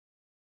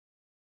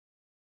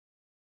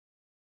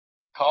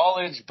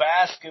College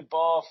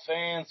basketball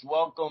fans,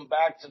 welcome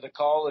back to the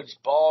College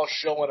Ball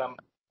Show. And I'm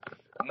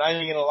not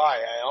even going to lie,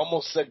 I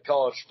almost said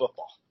college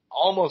football.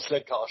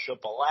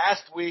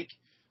 Last week,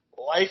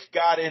 life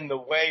got in the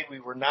way.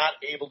 We were not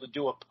able to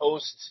do a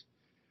post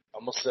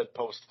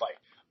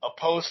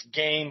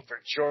game for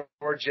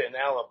Georgia and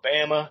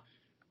Alabama.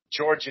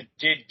 Georgia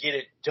did get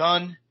it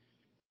done.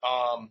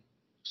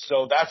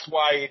 So that's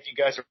why, if you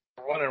guys are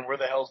wondering where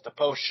the hell's the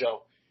post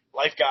show,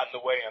 life got in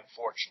the way,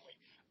 unfortunately.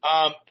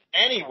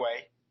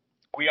 Anyway,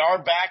 we are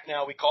back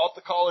now. We call it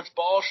the College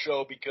Ball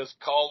Show because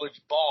college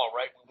ball,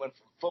 right? We went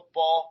from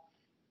football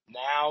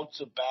now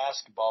to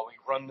basketball. We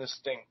run this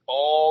thing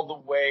all the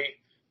way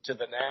to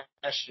the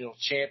national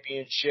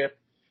championship.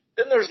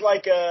 Then there's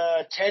like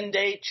a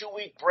 10-day,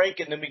 2-week break,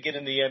 and then we get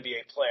in the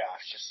NBA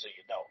playoffs, just so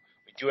you know.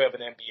 We do have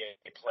an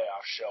NBA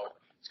playoff show.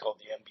 It's called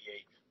the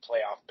NBA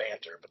Playoff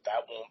Banter, but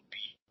that won't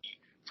be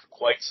for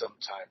quite some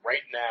time.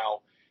 Right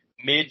now,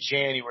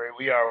 mid-January,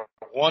 we are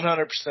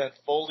 100%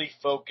 fully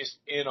focused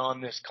in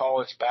on this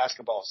college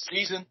basketball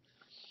season.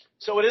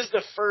 So it is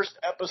the first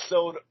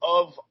episode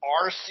of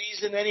our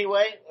season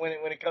anyway, when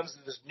it comes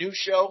to this new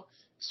show,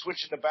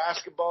 switching to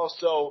basketball.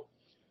 So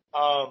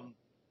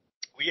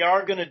we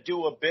are going to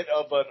do a bit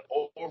of an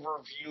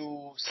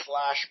overview /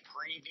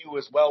 preview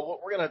as well.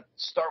 We're going to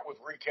start with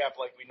recap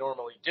like we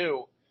normally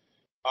do,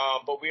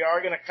 but we are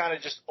going to kind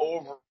of just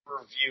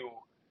overview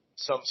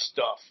some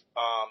stuff.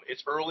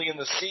 It's early in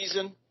the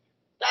season.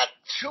 Not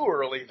too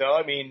early, though.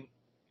 I mean,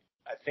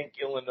 I think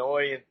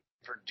Illinois and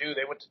Purdue,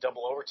 they went to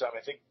double overtime.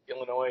 I think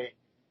Illinois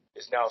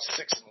is now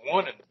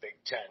 6-1 in the Big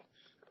Ten.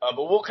 But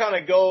we'll kind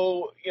of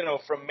go,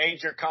 from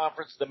major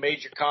conference to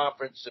major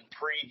conference and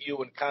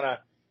preview and kind of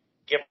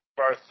give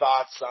our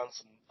thoughts on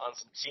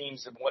some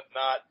teams and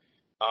whatnot.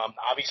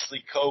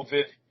 Obviously,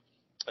 COVID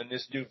and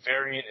this new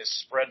variant is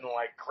spreading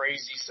like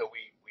crazy, so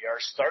we are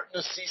starting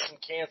to see some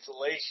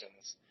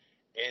cancellations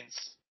and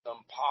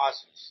some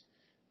pauses.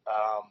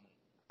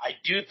 I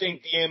do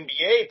think the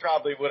NBA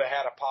probably would have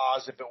had a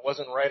pause if it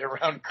wasn't right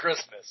around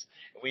Christmas.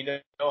 We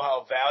know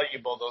how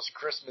valuable those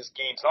Christmas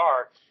games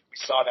are. We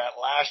saw that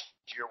last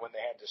year when they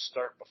had to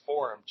start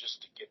before them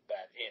just to get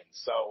that in.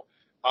 So,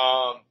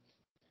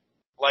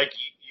 like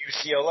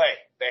UCLA,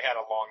 they had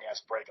a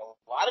long-ass break. A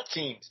lot of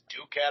teams,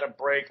 Duke had a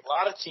break. A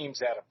lot of teams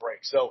had a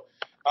break. So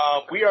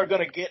we are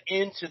going to get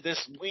into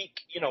this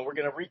week. We're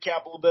going to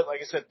recap a little bit,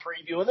 like I said,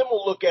 preview, and then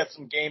we'll look at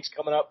some games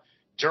coming up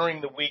during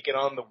the week and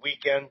on the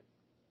weekend.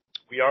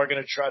 We are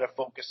going to try to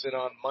focus in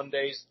on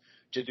Mondays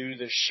to do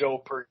this show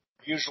per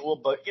usual,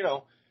 but,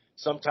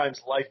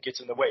 sometimes life gets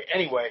in the way.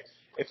 Anyway,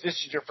 if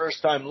this is your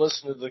first time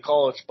listening to the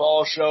College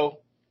Ball Show,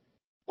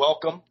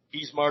 welcome.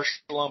 He's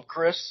Marshall. I'm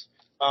Chris.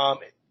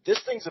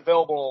 This thing's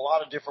available in a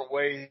lot of different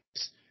ways.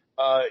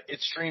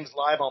 It streams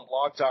live on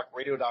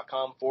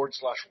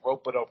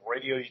blogtalkradio.com/Rope-A-Dope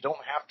Radio. You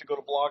don't have to go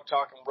to Blog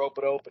Talk and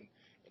Rope-A-Dope and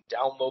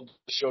download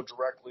the show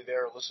directly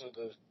there or listen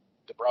to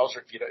the browser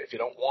if you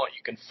don't want.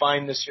 You can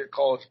find this here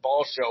College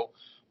Ball Show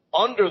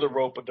under the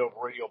Rope-A-Dope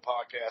Radio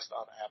podcast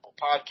on Apple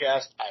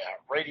Podcast,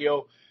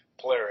 iHeartRadio,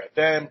 Player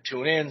FM,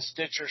 TuneIn,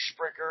 Stitcher,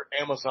 Spreaker,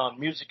 Amazon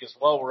Music as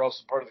well. We're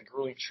also part of the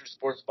Grueling Truth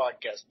Sports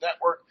Podcast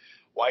Network.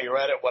 While you're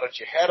at it, why don't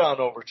you head on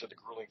over to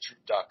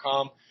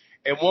thegruelingtruth.com.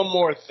 And one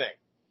more thing.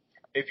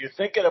 If you're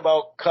thinking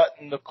about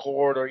cutting the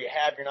cord or you're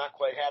not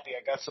quite happy,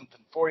 I got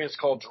something for you. It's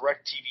called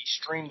DirecTV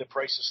Stream. The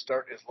prices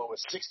start as low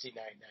as $69.99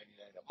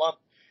 a month.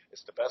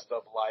 It's the best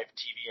of live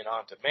TV and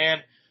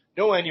on-demand.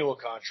 No annual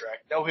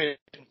contract, no hidden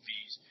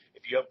fees.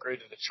 If you upgrade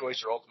to the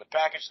Choice or Ultimate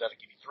package, that'll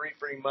give you 3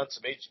 free months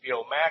of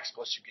HBO Max,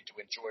 plus you get to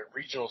enjoy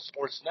regional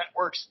sports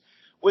networks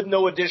with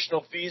no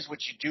additional fees,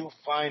 which you do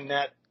find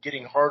that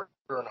getting harder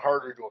and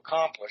harder to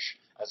accomplish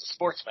as a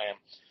sports fan.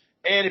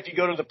 And if you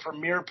go to the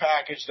Premier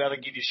package, that'll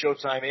give you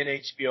Showtime and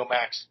HBO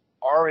Max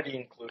already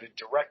included,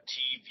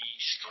 DirecTV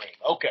Stream.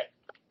 Okay.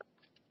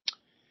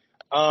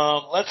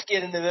 Let's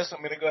get into this.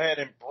 I'm going to go ahead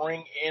and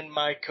bring in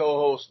my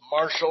co-host,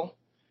 Marshall.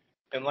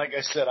 And like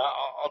I said,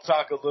 I'll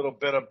talk a little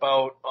bit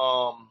about,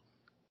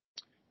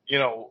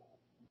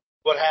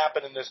 what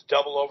happened in this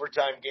double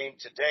overtime game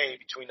today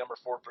between number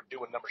 4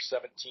 Purdue and number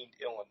 17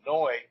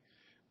 Illinois.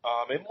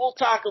 And we'll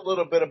talk a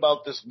little bit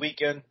about this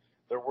weekend.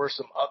 There were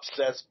some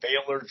upsets.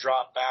 Baylor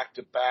dropped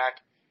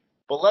back-to-back.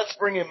 But let's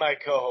bring in my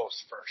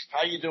co-host first.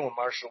 How you doing,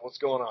 Marshall? What's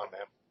going on,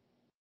 man?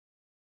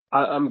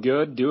 I'm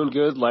good, doing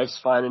good. Life's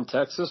fine in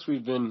Texas.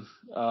 We've been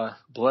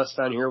blessed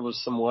down here with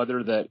some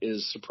weather that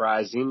is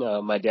surprising.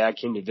 My dad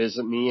came to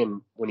visit me,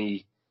 and when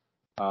he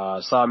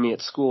saw me at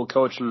school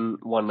coaching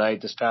one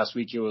night this past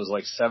week, it was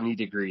like 70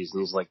 degrees,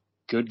 and he's like,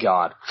 good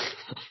God.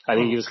 I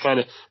think he was kind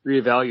of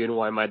reevaluating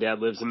why my dad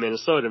lives in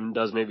Minnesota and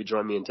does maybe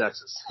join me in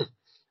Texas.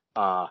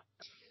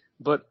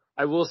 But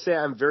I will say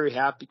I'm very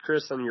happy,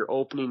 Chris, on your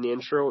opening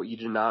intro. You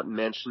did not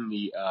mention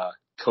the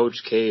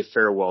Coach K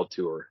farewell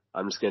tour.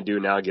 I'm just going to do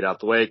it now, get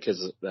out the way,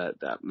 because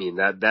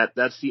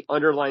that's the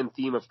underlying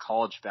theme of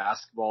college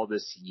basketball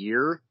this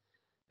year,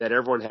 that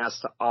everyone has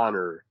to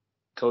honor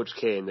Coach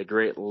K and the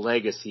great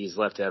legacy he's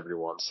left to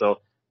everyone.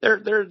 So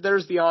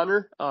There's the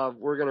honor.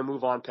 We're going to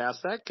move on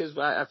past that because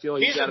I feel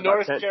he's got a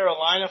about North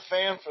Carolina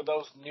fan. For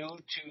those new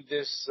to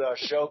this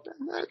show,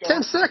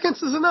 10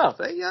 seconds is enough.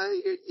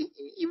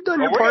 You've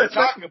done your we're part. We're going to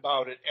talk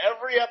about it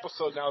every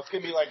episode now. It's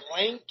going to be like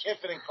Lane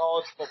Kiffin in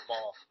college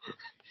football.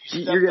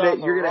 You're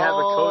gonna have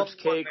a Coach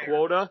K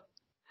quota.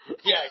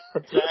 Yeah,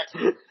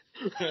 exactly.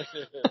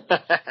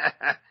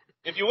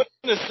 If you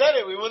wouldn't have said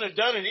it, we wouldn't have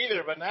done it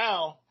either. But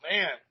now,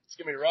 man, it's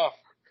gonna be rough.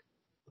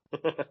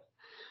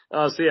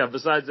 So yeah.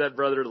 Besides that,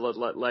 brother,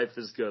 life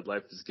is good.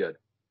 Life is good.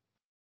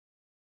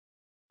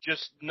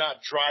 Just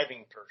not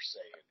driving per se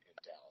in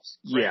Dallas.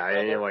 Yeah,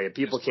 anyway,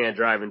 people can't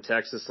drive in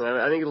Texas, and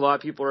I think a lot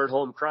of people are at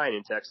home crying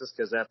in Texas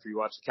because after you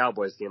watched the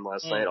Cowboys game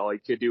last night, all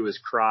you could do is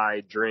cry,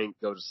 drink,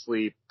 go to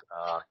sleep.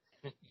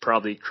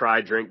 Probably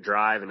cry, drink,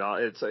 drive, and all.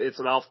 It's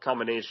an awful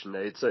combination.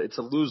 It's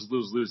a lose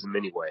in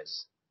many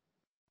ways.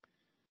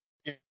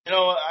 You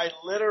know, I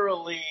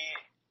literally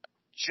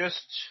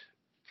just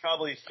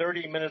probably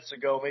 30 minutes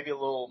ago, maybe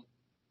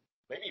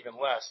even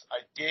less,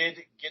 I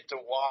did get to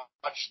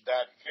watch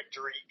that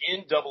victory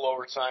in double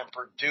overtime.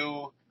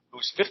 Purdue,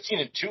 who's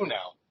 15-2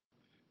 now,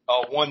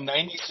 won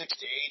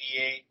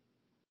 96-88.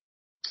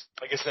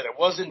 Like I said, it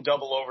was in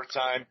double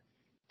overtime,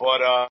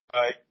 but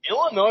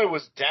Illinois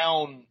was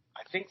down,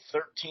 I think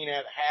 13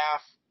 at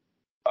half,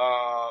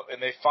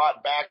 and they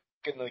fought back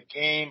in the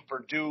game.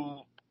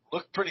 Purdue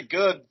looked pretty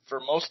good for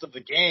most of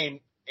the game,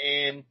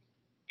 and,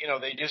 you know,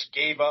 they just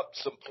gave up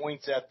some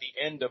points at the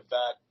end of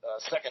that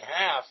second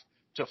half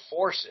to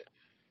force it,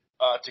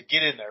 to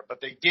get in there.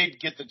 But they did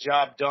get the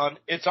job done.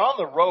 It's on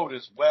the road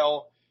as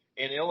well,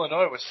 and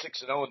Illinois was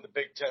 6-0 in the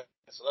Big Ten,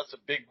 so that's a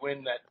big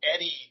win. That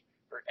Ede,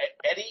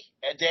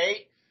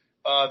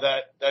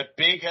 that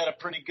Big had a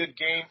pretty good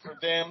game for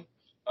them.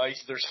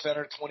 He's their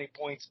center, 20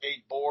 points,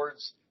 8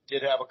 boards,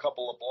 did have a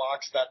couple of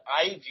blocks. That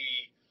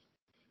Ivy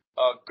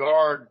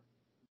guard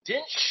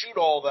didn't shoot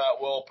all that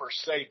well per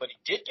se, but he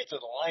did get to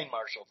the line,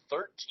 Marshall,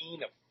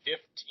 13 of 15.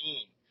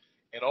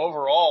 And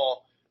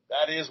overall,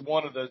 that is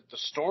one of the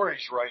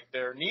stories right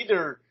there.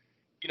 Neither,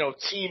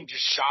 team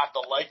just shot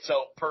the lights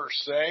out per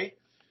se,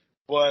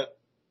 but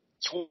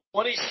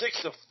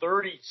 26 of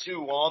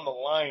 32 on the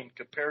line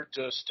compared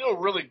to still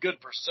really good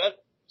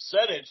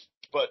percentage,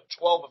 but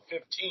 12 of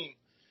 15,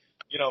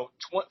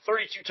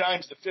 32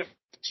 times to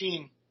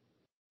 15,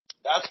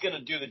 that's going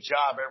to do the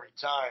job every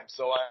time.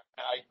 So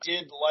I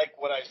did like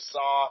what I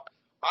saw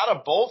out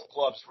of both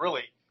clubs,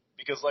 really,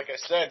 because like I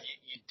said,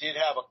 you did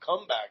have a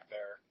comeback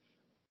there.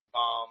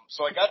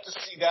 So I got to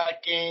see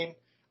that game.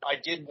 I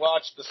did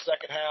watch the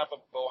second half of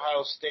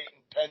Ohio State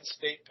and Penn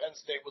State. Penn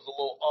State was a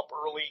little up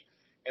early,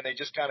 and they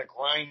just kind of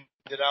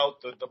grinded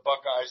out. The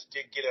Buckeyes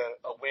did get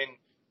a win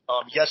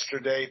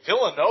yesterday.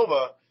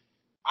 Villanova,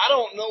 I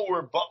don't know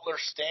where Butler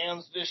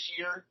stands this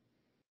year,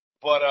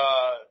 but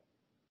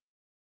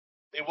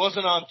it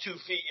wasn't on 2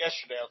 feet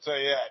yesterday, I'll tell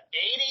you that.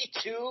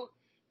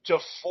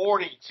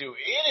 82-42.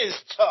 It is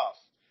tough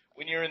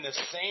when you're in the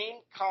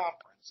same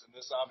conference, and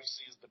this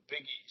obviously is the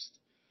Big East,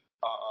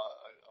 a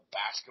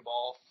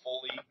basketball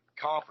fully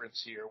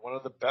conference here, one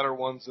of the better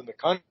ones in the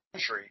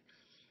country.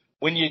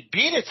 When you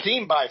beat a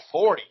team by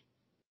 40,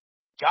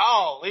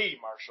 golly,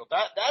 Marshall,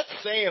 that's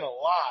saying a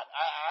lot.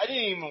 I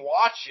didn't even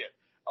watch it,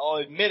 I'll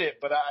admit it,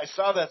 but I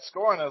saw that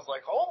score and I was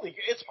like, holy,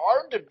 it's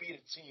hard to beat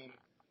a team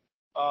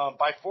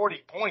by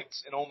 40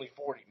 points in only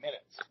 40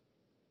 minutes.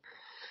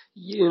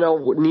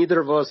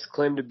 Neither of us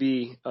claim to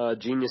be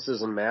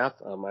geniuses in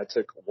math. I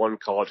took one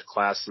college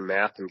class in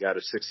math and got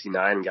a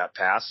 69 and got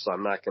passed, so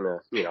I'm not going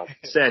to,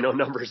 say I know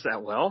numbers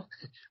that well.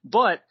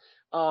 But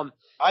I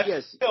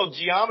failed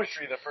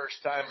geometry the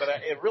first time, but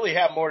it really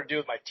had more to do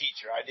with my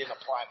teacher. I didn't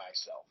apply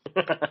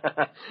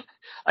myself.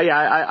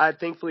 I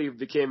thankfully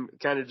became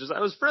kind of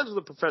I was friends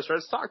with the professor. I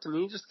just talked to him.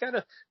 He just kind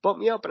of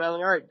bumped me up, and I'm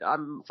like, all right,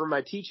 for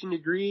my teaching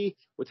degree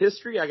with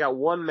history, I got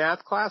one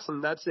math class,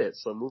 and that's it.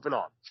 So moving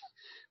on.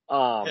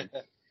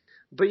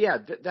 But yeah,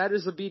 that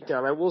is a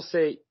beatdown. I will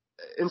say,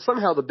 and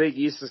somehow the Big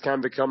East has kind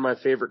of become my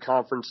favorite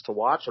conference to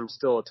watch. I'm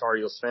still a Tar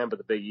Heels fan, but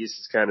the Big East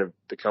has kind of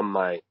become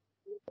my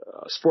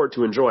sport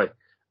to enjoy.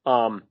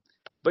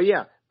 But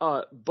yeah,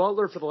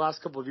 Butler for the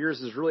last couple of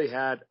years has really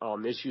had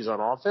issues on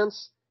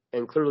offense,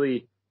 and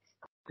clearly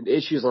the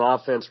issues on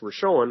offense were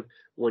showing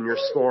when you're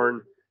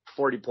scoring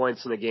 40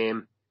 points in a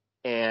game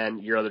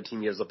and your other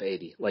team gives up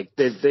 80. Like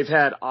they've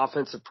had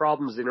offensive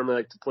problems. They normally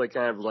like to play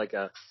kind of like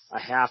a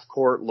half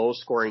court, low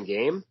scoring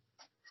game.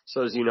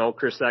 So as you know,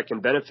 Chris, that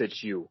can benefit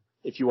you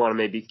if you want to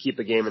maybe keep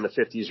a game in the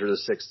 50s or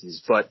the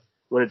 60s. But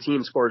when a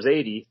team scores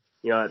 80,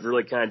 it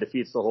really kind of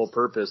defeats the whole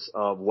purpose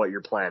of what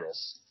your plan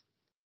is.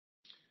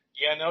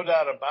 Yeah, no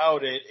doubt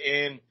about it.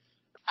 And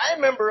I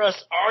remember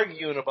us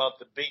arguing about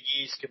the Big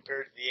East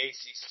compared to the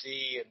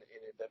ACC and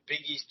the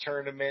Big East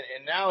tournament,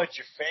 and now it's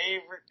your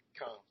favorite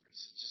conference.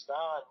 It's just,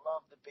 I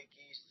love the Big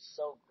East. It's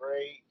so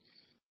great.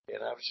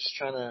 And I was just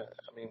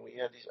we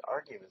had these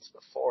arguments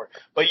before.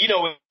 But,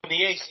 when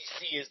the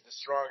ACC is the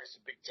strongest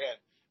in Big Ten,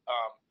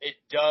 it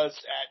does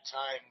at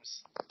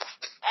times,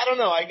 I don't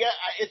know,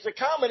 it's a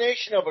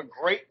combination of a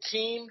great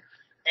team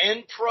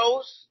and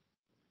pros.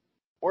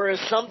 Whereas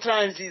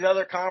sometimes these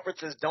other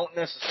conferences don't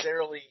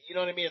necessarily, you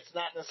know what I mean? It's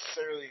not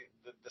necessarily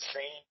the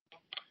same.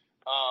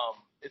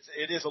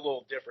 It is a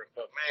little different,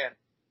 but man,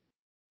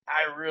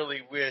 I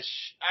really wish,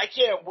 I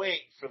can't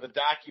wait for the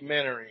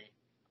documentary,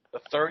 the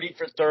 30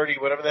 for 30,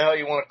 whatever the hell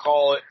you want to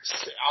call it.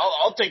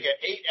 I'll take an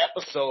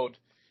 8-episode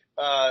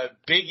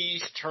Big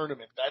East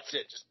tournament. That's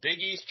it. Just Big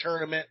East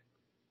tournament.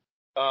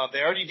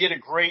 They already did a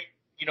great,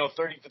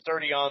 30 for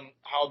 30 on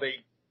how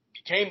they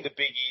became the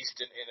Big East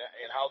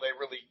and how they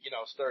really,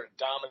 started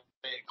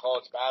dominating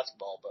college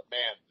basketball. But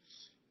man,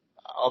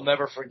 I'll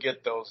never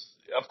forget those.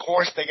 Of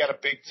course, they got a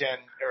Big Ten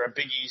or a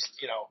Big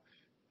East,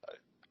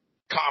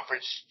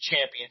 conference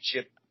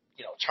championship,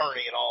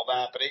 tourney and all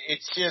that. But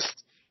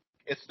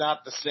it's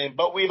not the same.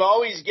 But we've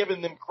always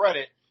given them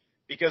credit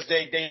because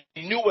they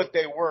knew what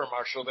they were,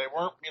 Marshall. They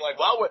weren't be like,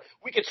 well,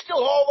 we could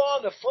still hold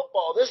on to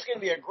football. This is going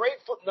to be a great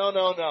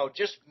No.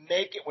 Just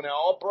make it, when it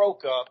all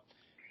broke up,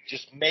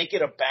 just make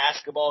it a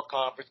basketball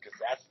conference because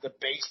that's the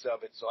base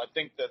of it. So I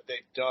think that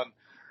they've done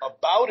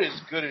about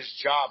as good as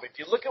job. If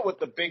you look at what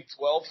the Big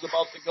 12's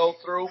about to go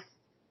through,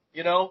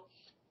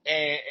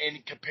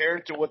 and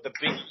compared to what the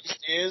Big East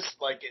is,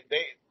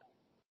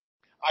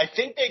 I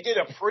think they did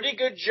a pretty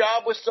good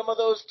job with some of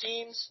those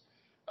teams.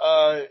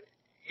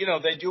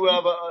 They do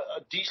have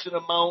a decent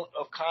amount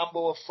of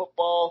combo of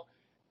football,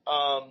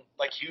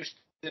 like Houston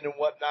and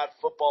whatnot,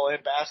 football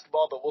and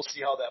basketball, but we'll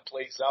see how that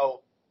plays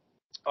out.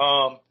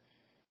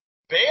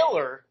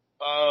 Baylor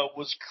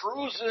was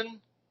cruising,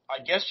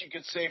 I guess you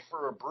could say,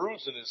 for a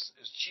bruising, as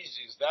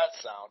cheesy as that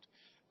sound.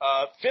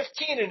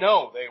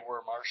 15-0 they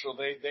were, Marshall.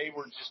 They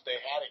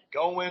had it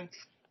going.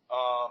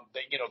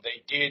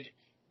 They did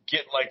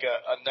get like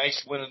a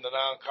nice win in the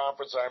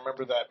non-conference. I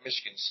remember that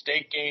Michigan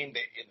State game,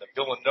 in the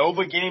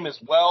Villanova game as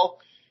well.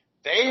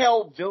 They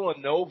held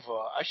Villanova.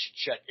 I should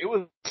check. It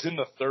was in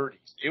the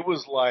 30s. It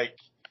was like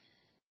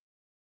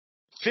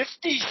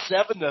 57-36,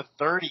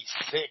 dude.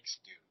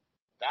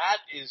 That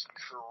is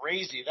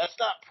crazy. That's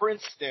not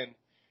Princeton,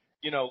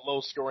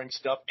 low scoring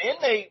stuff. And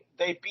they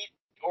beat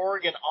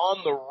Oregon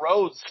on the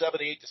road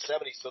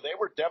 78-70. So they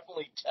were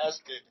definitely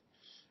tested.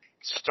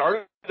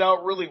 Started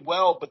out really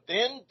well, but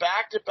then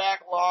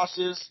back-to-back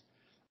losses.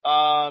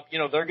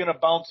 They're going to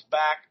bounce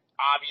back,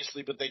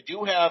 obviously, but they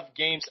do have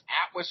games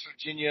at West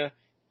Virginia,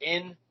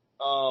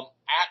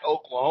 at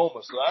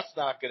Oklahoma, so that's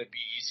not going to be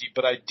easy.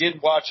 But I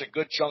did watch a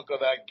good chunk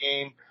of that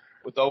game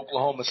with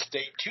Oklahoma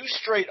State. 2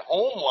 straight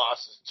home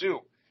losses,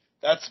 too.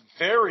 That's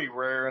very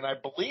rare, and I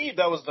believe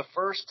that was the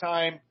first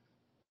time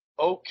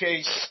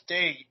OK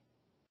State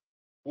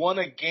won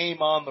a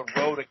game on the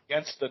road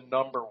against the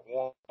number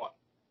 1.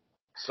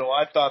 So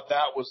I thought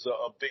that was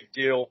a big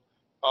deal.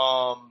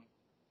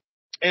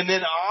 And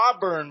then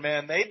Auburn,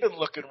 man, they've been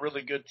looking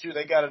really good, too.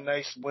 They got a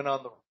nice win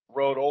on the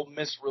road. Ole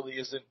Miss really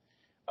isn't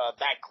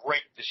that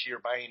great this year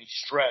by any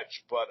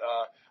stretch. But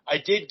I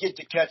did get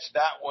to catch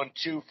that one,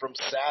 too, from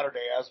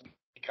Saturday as we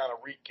kind of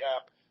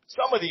recap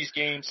some of these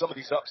games, some of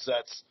these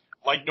upsets,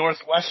 like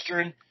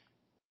Northwestern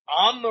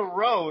on the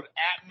road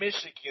at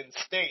Michigan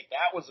State.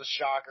 That was a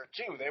shocker,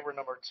 too. They were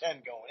number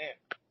 10 going in.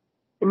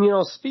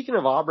 And, speaking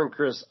of Auburn,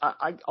 Chris,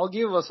 I'll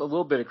give us a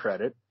little bit of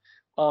credit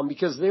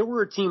because they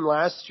were a team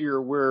last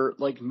year where,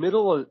 like,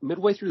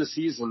 midway through the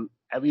season,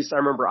 at least I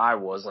remember I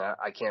was.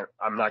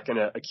 I'm not going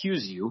to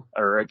accuse you,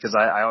 or because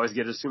I always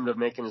get assumed of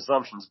making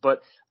assumptions.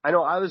 But I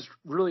know I was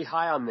really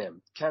high on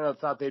them. Kind of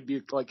thought they'd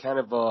be like kind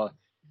of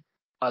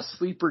a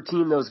sleeper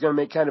team that was going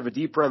to make kind of a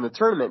deep run in the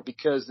tournament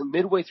because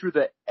midway through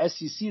the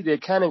SEC, they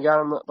kind of got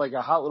on like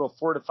a hot little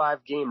 4 to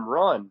 5 game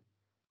run.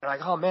 They're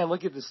like, oh man,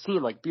 look at this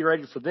team, like be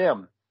ready for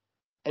them.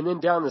 And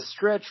then down the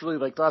stretch, really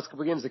like the last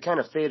couple of games, they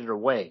kind of faded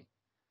away.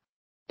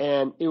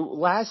 And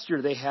last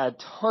year they had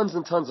tons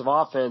and tons of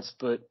offense,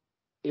 but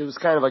it was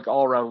kind of like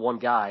all around one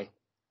guy,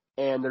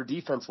 and their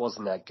defense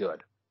wasn't that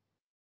good.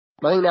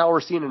 I think now we're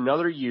seeing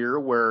another year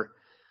where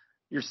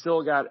you're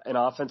still got an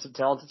offensive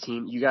talented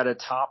team. You got a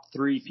top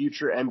 3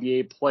 future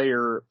NBA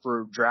player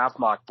for draft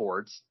mock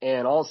boards.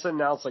 And all of a sudden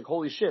now it's like,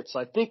 holy shit. So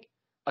I think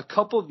a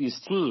couple of these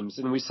teams,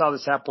 and we saw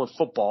this happen with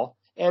football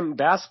and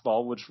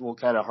basketball, which we'll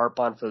kind of harp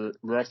on for the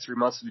next 3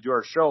 months as we do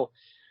our show.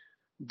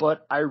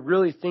 But I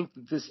really think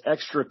that this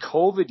extra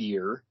COVID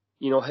year,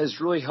 has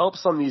really helped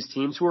some of these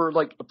teams who are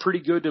like pretty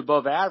good to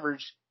above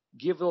average,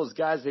 give those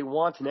guys they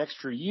want an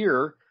extra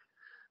year.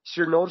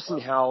 So you're noticing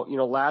how,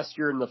 last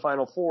year in the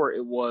Final Four,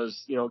 it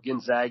was,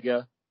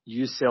 Gonzaga,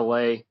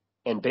 UCLA,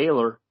 and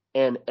Baylor.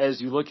 And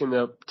as you look in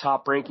the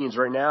top rankings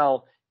right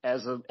now,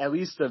 at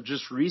least of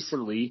just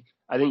recently,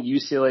 I think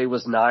UCLA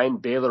was 9,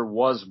 Baylor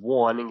was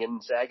 1, and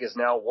Gonzaga is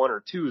now 1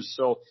 or 2.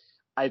 So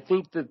I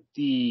think that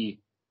the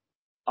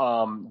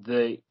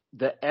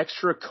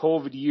extra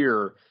COVID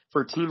year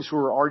for teams who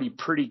are already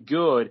pretty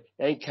good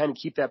and kind of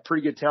keep that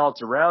pretty good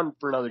talent around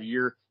for another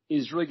year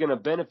is really going to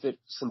benefit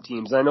some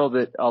teams. I know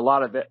that a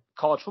lot of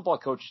college football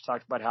coaches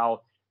talked about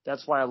how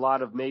that's why a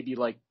lot of maybe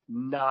like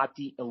not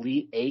the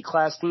elite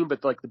A-class team,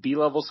 but like the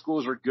B-level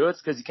schools are good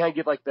because you kind of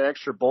get like that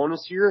extra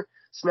bonus year.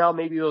 So now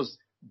maybe those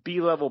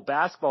B-level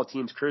basketball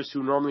teams, Chris,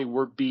 who normally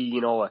would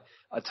be,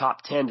 a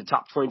top 10 to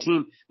top 20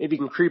 team, maybe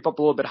can creep up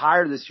a little bit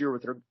higher this year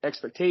with their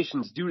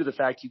expectations due to the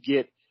fact you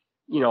get,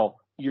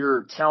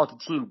 your talented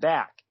team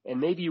back. And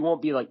maybe you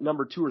won't be like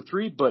number 2 or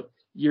 3, but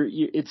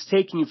it's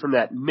taking you from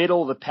that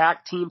middle of the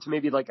pack team to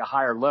maybe like a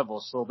higher level.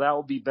 So that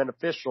will be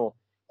beneficial.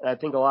 And I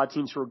think a lot of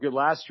teams who were good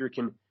last year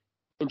can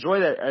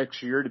enjoy that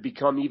extra year to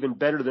become even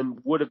better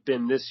than would have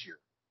been this year.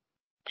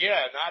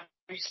 Yeah, and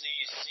obviously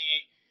you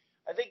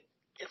see, I think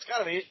it's kind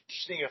of an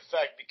interesting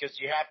effect because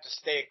you have to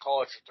stay in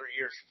college for 3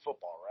 years for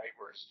football, right?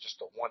 Where it's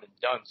just a one and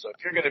done. So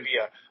if you're going to be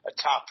a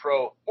top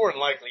pro, more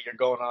than likely you're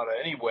going out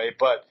anyway.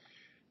 But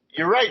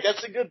you're right,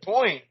 that's a good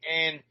point.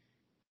 And,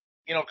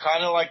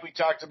 kind of like we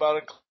talked about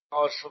in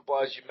college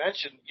football, as you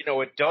mentioned,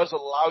 it does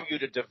allow you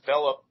to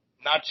develop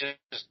not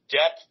just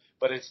depth,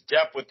 but it's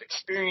depth with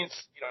experience,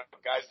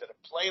 guys that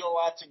have played a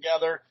lot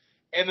together.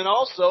 And then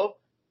also,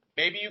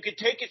 maybe you could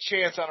take a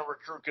chance on a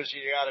recruit because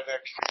you got an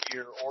extra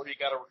year, or you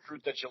got a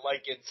recruit that you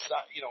like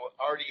inside,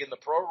 already in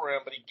the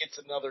program, but he gets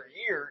another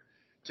year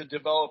to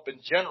develop in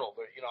general.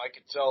 But, I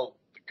could tell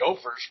the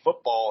Gophers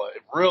football,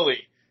 it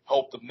really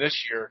helped them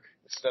this year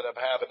instead of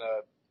having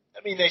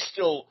they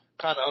still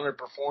kind of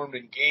underperformed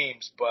in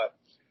games, but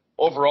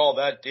overall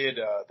that did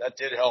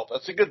help.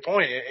 That's a good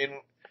point. And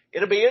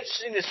it'll be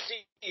interesting to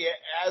see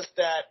as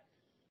that,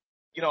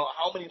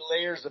 how many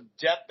layers of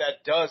depth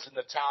that does in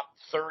the top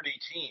 30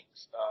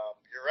 teams.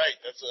 You're right.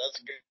 That's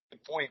a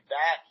good point.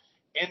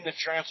 That in the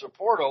transfer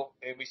portal,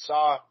 and we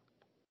saw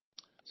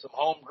some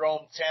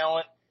homegrown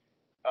talent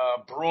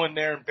brewing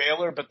there in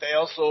Baylor, but they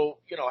also,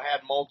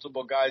 had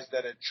multiple guys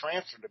that had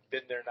transferred, have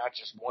been there not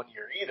just 1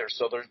 year either.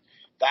 So there's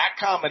that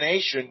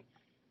combination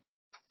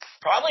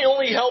probably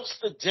only helps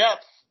the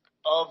depth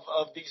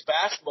of these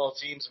basketball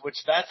teams, which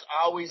that's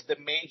always the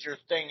major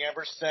thing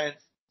ever since,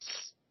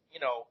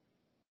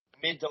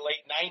 mid to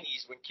late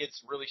 90s when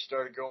kids really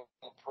started going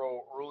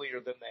pro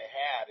earlier than they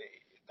had.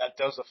 That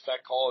does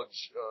affect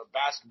college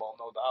basketball,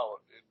 no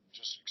doubt,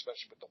 just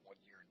especially with the 1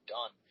 year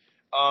done.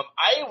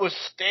 Iowa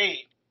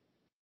State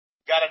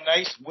got a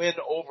nice win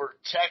over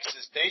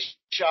Texas. They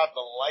shot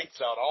the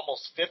lights out,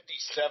 almost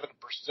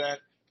 57%.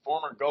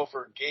 Former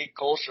Gopher Gabe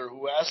Kolscher,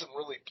 who hasn't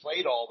really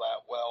played all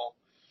that well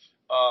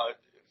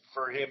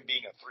for him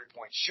being a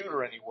three-point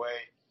shooter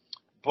anyway,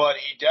 but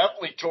he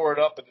definitely tore it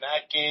up in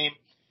that game.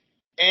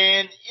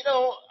 And,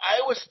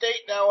 Iowa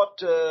State now up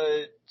to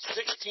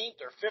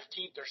 16th or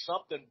 15th or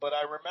something, but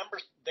I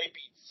remember they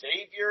beat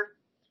Xavier.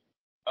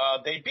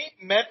 They beat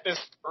Memphis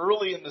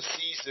early in the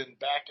season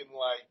back in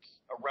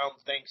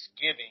around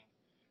Thanksgiving.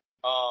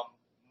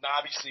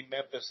 Obviously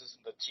Memphis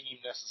isn't the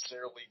team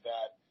necessarily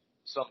that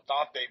some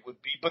thought they would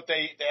be, but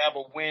they have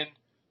a win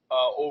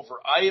over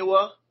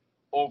Iowa,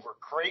 over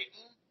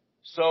Creighton.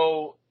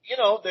 So,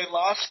 they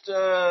lost,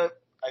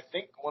 I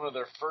think, one of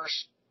their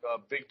first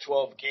Big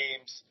 12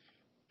 games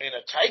in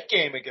a tight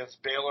game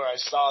against Baylor. I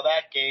saw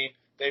that game.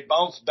 They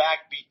bounced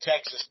back, beat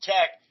Texas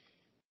Tech.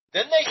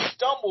 Then they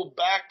stumbled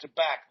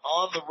back-to-back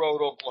on the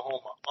road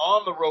Oklahoma,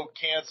 on the road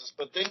Kansas,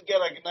 but then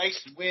get a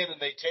nice win,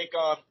 and they take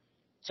on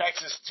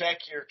Texas Tech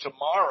here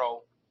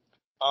tomorrow.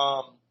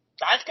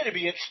 That's going to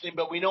be interesting,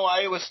 but we know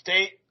Iowa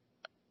State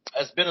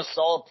has been a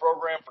solid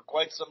program for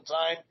quite some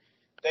time.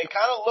 They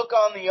kind of look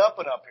on the up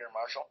and up here,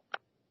 Marshall.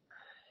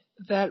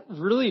 That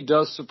really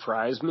does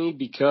surprise me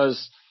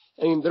because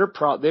they've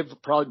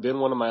probably been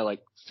one of my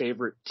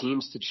favorite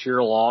teams to cheer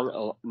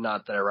along.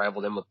 Not that I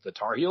rival them with the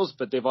Tar Heels,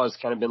 but they've always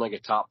kind of been a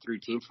top 3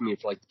 team for me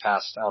for the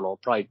past,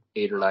 probably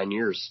 8 or 9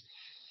 years.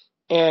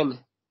 And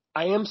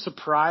I am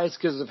surprised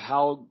because of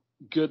how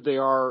good they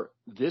are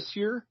this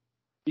year,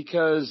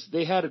 because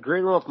they had a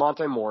great run with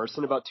Monte Morris,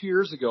 and about 2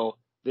 years ago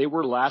they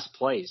were last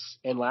place,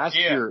 and last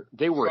year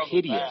they were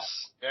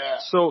hideous. Yeah.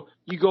 So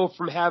you go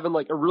from having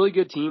a really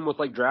good team with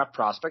draft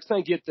prospects, and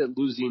I get that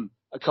losing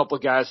a couple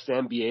of guys to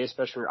the NBA,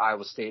 especially when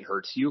Iowa State,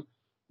 hurts you,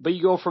 but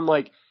you go from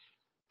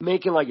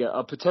making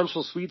a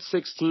potential Sweet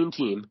 16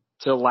 team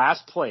to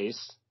last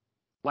place.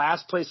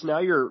 Now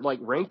you're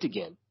ranked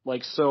again.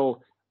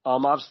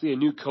 Obviously a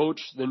new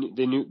coach,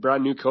 brought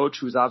a new coach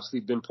who's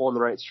obviously been pulling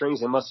the right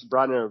strings. They must have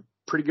brought in a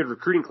pretty good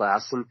recruiting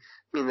class. And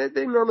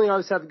they normally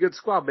always have a good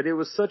squad, but it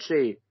was such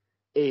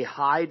a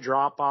high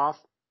drop off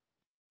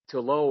to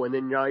low, and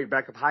then now you're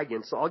back up high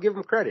again. So I'll give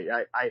them credit.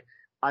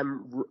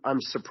 I'm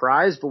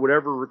surprised, but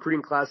whatever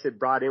recruiting class they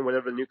brought in,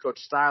 whatever the new coach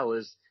style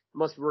is, it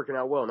must be working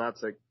out well. Not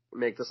to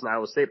make this an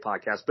Iowa State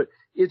podcast, but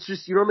it's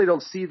just, you normally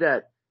don't see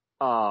that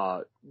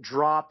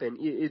drop, and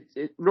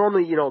it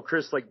normally,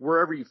 Chris,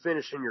 wherever you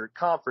finish in your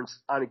conference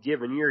on a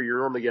given year, you're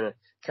normally going to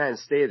kind of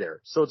stay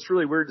there. So it's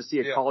really weird to see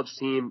a college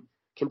team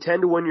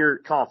contend to win your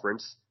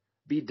conference,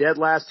 be dead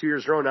last 2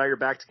 years in a row, now you're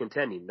back to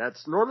contending.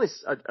 That's normally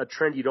a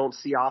trend you don't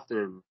see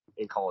often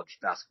in college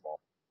basketball.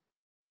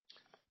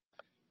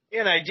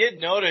 Yeah, and I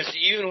did notice,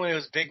 even when it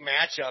was big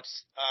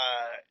matchups,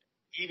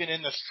 even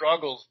in the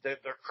struggles,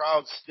 that their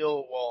crowd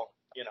still,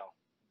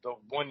 the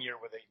 1 year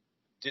where they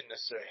didn't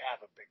necessarily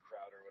have a big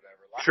crowd or whatever,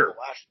 Sure.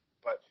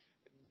 but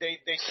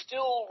they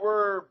still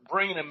were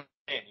bringing them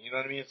in. You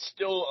know what I mean? It's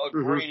still a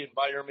Mm-hmm. great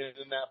environment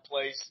in that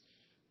place.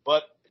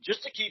 But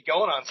just to keep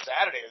going on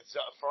Saturday, as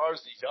far as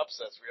these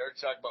upsets, we already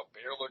talked about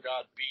Baylor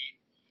got beat.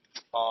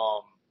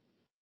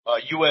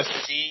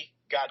 USC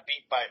got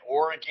beat by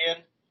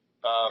Oregon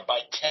by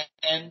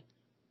 10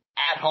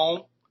 at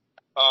home.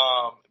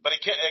 But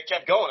it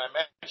kept going. I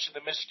mentioned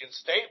the Michigan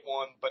State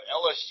one, but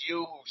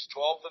LSU, who's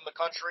 12th in the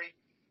country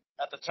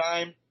at the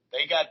time,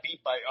 they got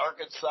beat by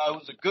Arkansas,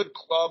 who's a good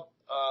club.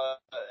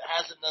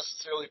 Hasn't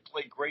necessarily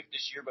played great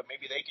this year, but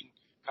maybe they can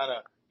kind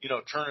of,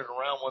 turn it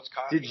around once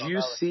Did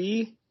you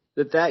see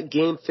that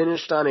game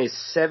finished on a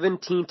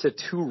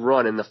 17-2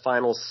 run in the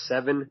final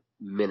 7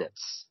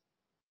 minutes?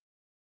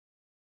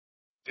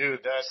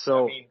 Dude,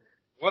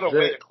 what a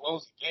way to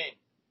close the game.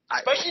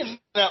 Especially in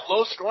that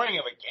low scoring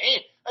of a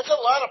game. That's a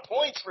lot of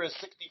points for a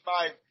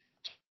 65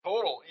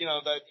 total,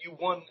 that you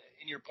won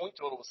in your point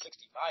total was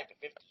 65 to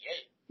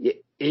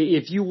 58.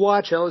 If you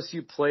watch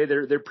LSU play,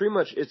 they're pretty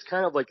much, it's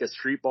kind of like a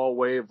street ball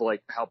way of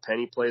like how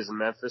Penny plays in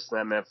Memphis, and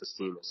that Memphis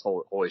team is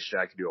holy shit,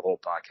 I could do a whole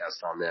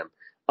podcast on them.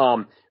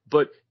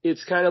 But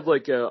it's kind of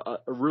like a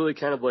really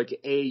kind of like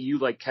AAU,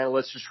 like kind of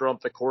let's just run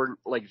up the court,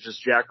 like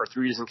just jack our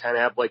threes and kind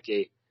of have like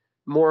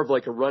more of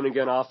like a run and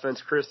gun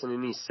offense, Chris, in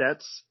any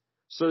sets.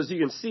 So as you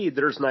can see,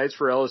 there's nights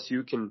where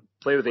LSU can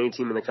play with any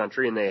team in the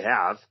country, and they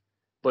have.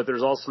 But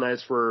there's also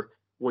nights where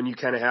when you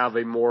kind of have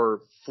a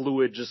more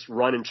fluid, just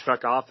run and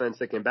chuck offense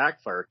that can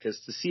backfire. Because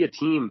to see a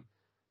team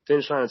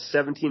finish on a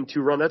 17-2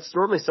 run, that's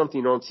normally something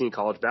you don't see in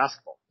college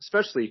basketball.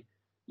 Especially,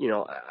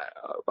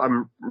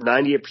 I'm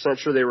 98%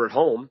 sure they were at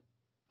home,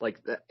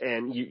 like that,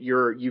 and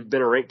you've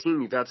been a ranked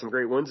team. You've had some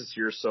great wins this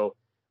year, so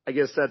I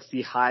guess that's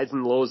the highs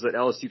and lows that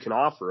LSU can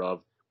offer.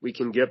 Of we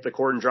can get up the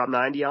court and drop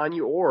 90 on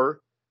you, or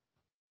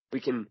we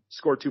can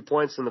score 2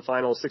 points in the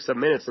final 6-7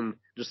 minutes and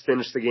just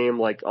finish the game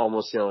like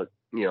almost,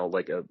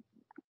 like a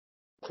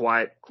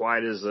quiet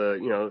as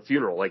a,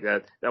 funeral. Like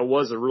that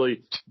was a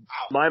really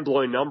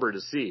mind-blowing number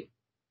to see.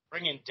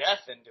 Bringing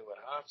death into it,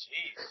 huh?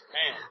 Jeez,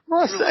 man.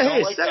 Well,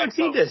 really like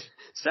 17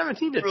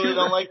 to 2. Really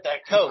don't like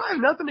that coach. I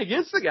have nothing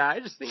against the guy.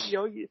 I just think,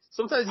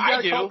 sometimes you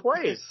gotta call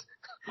plays.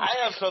 I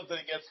have something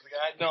against the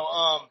guy. No,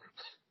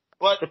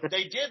 but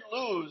they did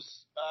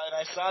lose, and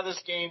I saw this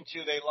game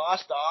too. They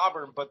lost to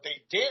Auburn, but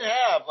they did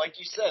have, like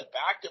you said,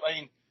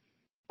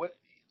 look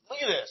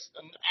at this.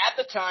 At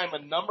the time, a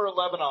number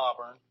 11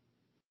 Auburn,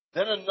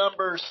 then a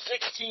number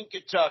 16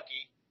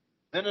 Kentucky,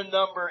 then a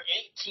number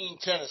 18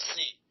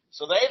 Tennessee.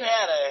 So they've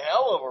had a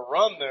hell of a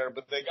run there,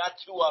 but they got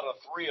 2 out of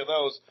 3 of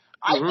those.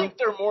 I think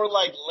they're more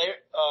like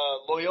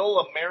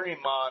Loyola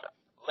Marymount,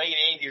 late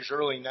 80s,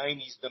 early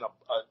 90s than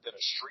a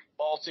street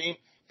ball team.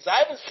 Because I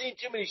haven't seen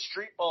too many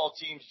street ball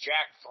teams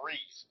jack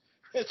threes,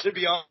 to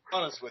be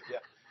honest with you.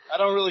 I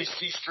don't really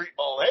see street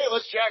ball, hey,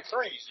 let's jack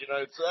threes. So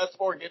that's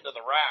more getting to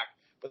the rack.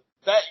 But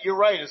you're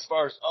right as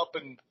far as up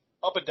and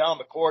down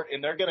the court,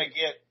 and they're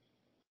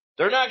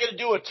not going to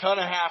do a ton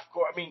of half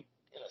court. I mean,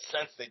 in a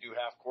sense they do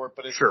half court,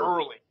 but it's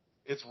early.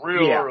 It's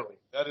real early.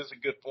 That is a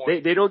good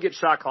point. They don't get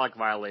shot clock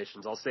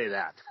violations, I'll say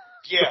that.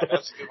 Yeah,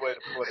 that's a good way to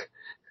put it.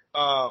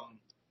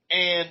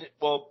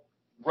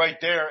 Right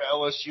there,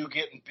 LSU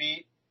getting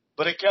beat.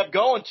 But it kept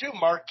going, too.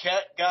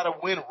 Marquette got a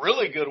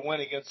really good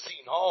win against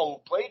Seton Hall, who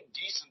played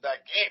decent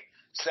that game,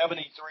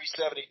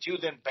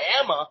 73-72. Then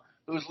Bama,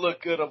 who's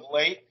looked good of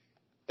late,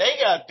 they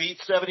got beat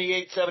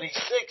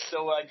 78-76.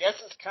 So I guess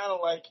it's kind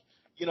of like,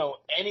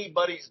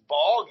 anybody's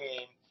ball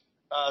game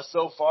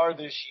so far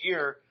this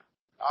year.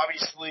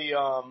 Obviously,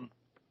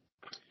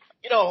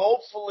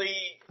 hopefully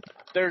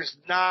there's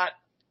not,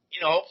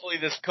 hopefully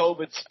this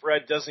COVID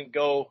spread doesn't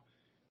go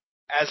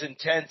as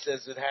intense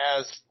as it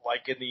has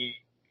like in the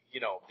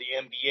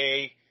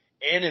NBA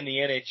and in the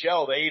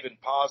NHL. They even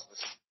paused the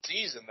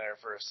season there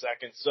for a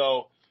second.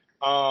 So,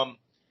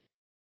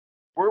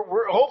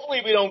 we're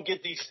hopefully we don't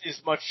get these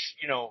as much,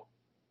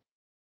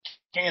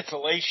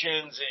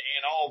 cancellations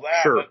and all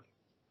that. Sure. But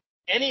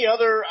any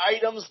other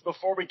items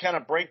before we kind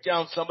of break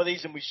down some of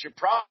these? And we should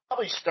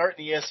probably start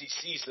in the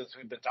SEC since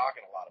we've been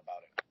talking a lot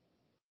about it.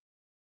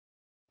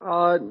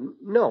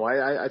 No,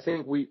 I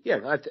think we're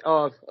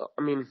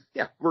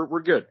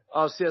good.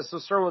 So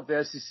starting with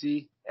the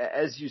SEC,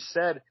 as you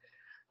said,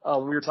 we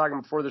were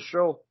talking before the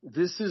show,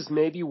 this is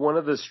maybe one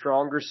of the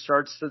stronger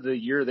starts to the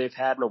year they've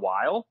had in a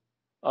while.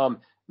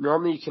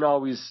 Normally you can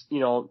always,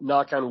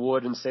 knock on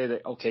wood and say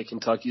that, okay,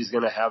 Kentucky's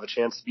going to have a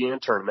chance to be in a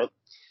tournament,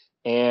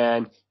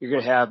 and you're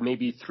going to have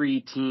maybe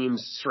 3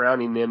 teams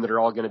surrounding them that are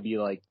all going to be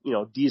like,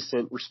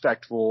 decent,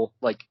 respectable,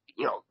 like,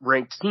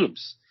 ranked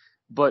teams.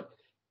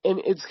 And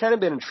it's kind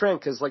of been a trend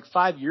because like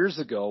 5 years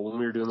ago when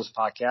we were doing this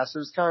podcast, it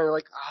was kind of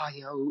like,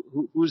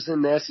 who's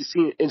in the SEC?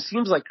 And it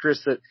seems like,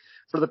 Chris, that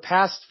for the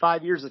past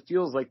 5 years, it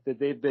feels like that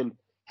they've been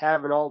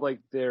having all like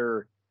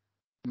their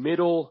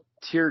middle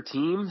tier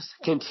teams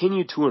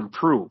continue to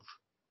improve.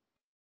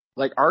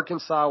 Like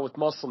Arkansas with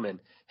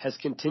Musselman has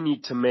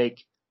continued to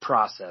make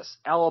process.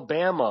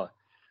 Alabama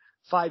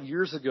 5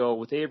 years ago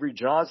with Avery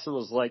Johnson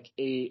was like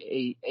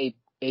a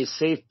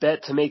safe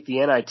bet to make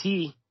the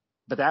NIT.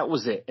 But that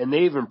was it, and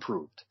they've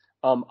improved.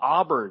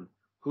 Auburn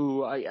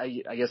who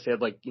I guess they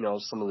had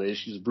some of the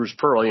issues with Bruce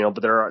Pearl,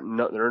 but they're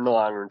no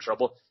longer in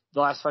trouble. The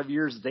last 5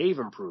 years, they've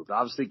improved.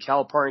 Obviously,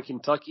 Calipari in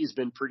Kentucky has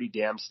been pretty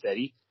damn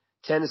steady.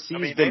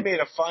 Tennessee's they made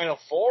a Final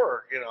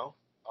Four,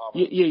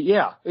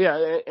 Yeah.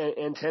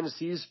 And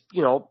Tennessee's,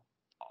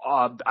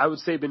 I would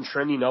say been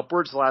trending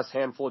upwards the last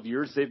handful of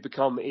years. They've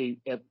become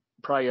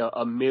probably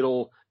a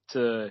middle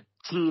to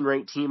teen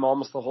ranked team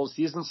almost the whole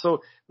season.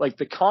 So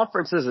the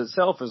conferences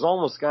itself has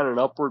almost got an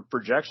upward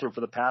projection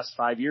for the past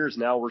 5 years.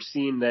 Now we're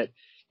seeing that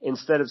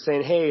instead of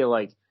saying, hey,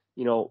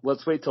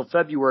 let's wait till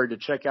February to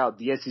check out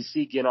the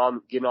SEC, get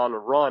on a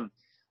run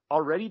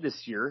already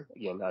this year.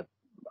 Again,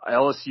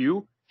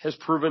 LSU has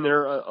proven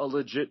they're a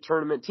legit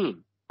tournament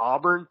team.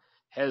 Auburn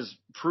has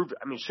proved,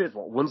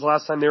 when's the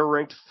last time they were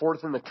ranked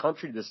 4th in the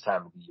country this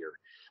time of the year?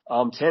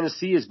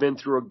 Tennessee has been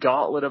through a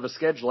gauntlet of a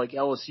schedule like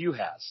LSU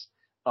has.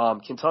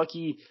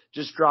 Kentucky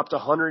just dropped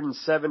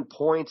 107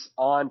 points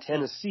on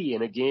Tennessee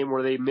in a game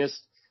where they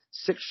missed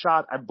 6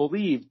 shots. I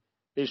believe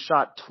they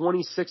shot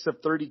 26 of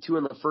 32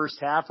 in the first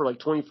half, or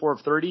 24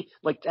 of 30.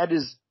 That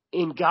is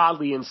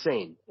ungodly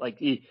insane.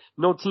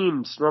 No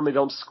teams normally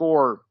don't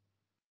score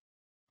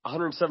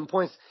 107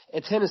 points.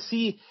 And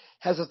Tennessee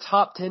has a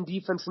top 10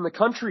 defense in the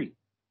country.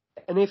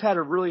 And they've had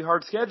a really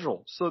hard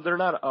schedule. So they're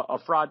not a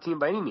fraud team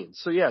by any means.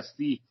 So yes,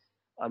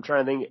 I'm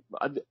trying to think.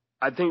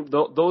 I think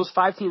those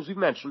 5 teams we've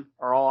mentioned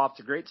are all off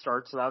to great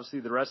starts. And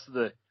obviously the rest of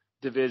the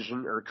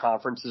division or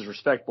conference is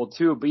respectable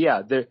too. But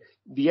yeah, the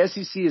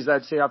SEC is,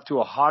 I'd say, off to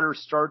a hotter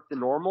start than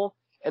normal.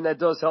 And that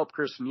does help,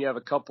 Chris, when you have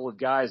a couple of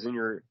guys in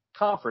your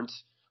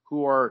conference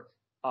who are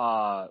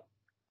top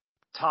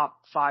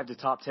 5 to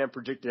top 10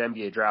 predicted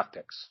NBA draft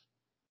picks.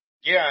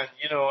 Yeah,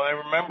 I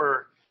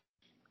remember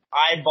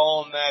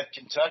eyeballing that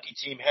Kentucky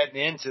team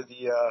heading into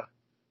the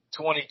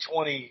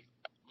 2020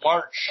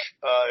 March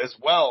as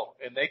well,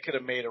 and they could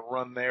have made a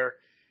run there.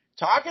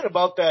 Talking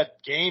about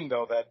that game,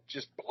 though, that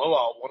just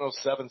blowout,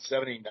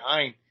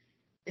 107-79,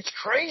 it's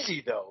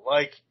crazy, though.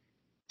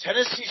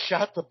 Tennessee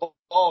shot the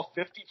ball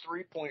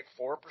 53.4%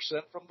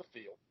 from the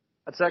field.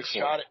 That's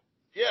excellent.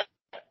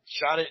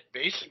 Shot it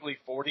basically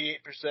 48%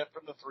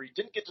 from the three.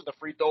 Didn't get to the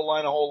free throw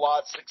line a whole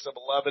lot, 6 of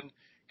 11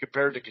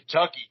 compared to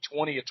Kentucky,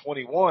 20 of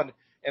 21.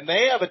 And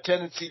they have a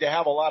tendency to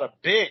have a lot of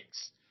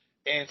bigs,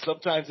 and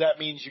sometimes that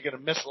means you're going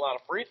to miss a lot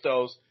of free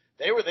throws.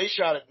 They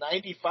shot at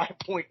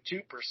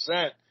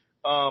 95.2%.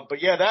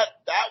 But yeah,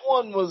 that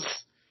one was,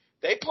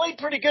 they played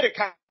pretty good. It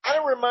kind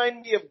of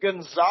reminded me of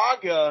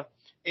Gonzaga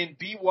in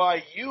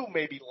BYU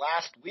maybe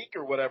last week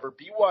or whatever.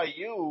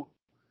 BYU,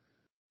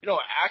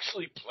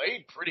 actually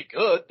played pretty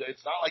good.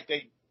 It's not like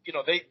they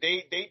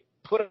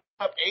put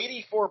up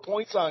 84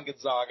 points on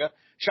Gonzaga,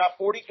 shot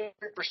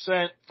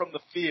 43% from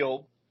the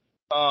field,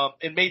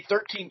 and made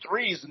 13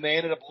 threes, and they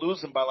ended up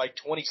losing by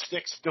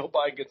 26 still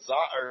by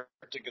Gonzaga.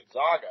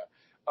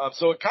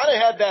 So it kind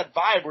of had that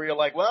vibe where you're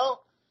like,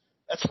 well,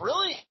 that's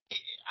really,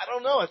 I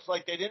don't know. It's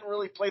like they didn't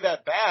really play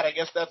that bad. I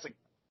guess that's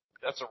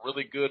a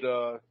really good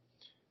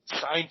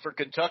sign for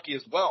Kentucky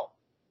as well.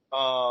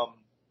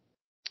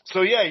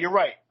 So yeah, you're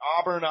right.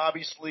 Auburn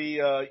obviously,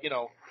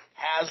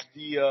 has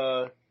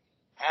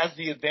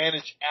the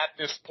advantage at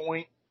this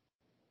point,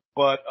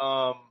 but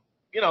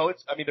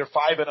they're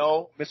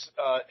 5-0.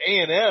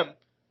 A&M,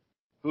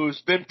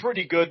 who's been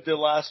pretty good the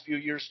last few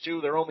years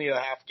too. They're only a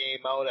half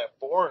game out at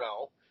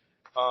 4-0.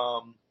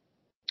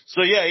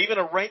 So yeah, even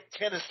a ranked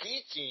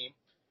Tennessee team,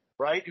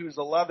 right, who's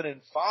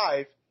 11-5,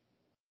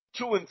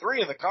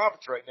 2-3 in the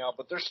conference right now,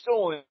 but they're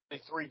still only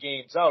 3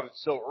 games out.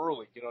 It's so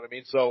early, you know what I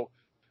mean? So,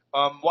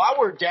 while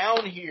we're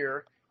down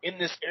here in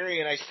this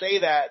area, and I say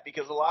that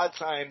because a lot of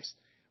times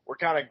we're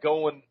kind of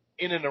going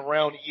in and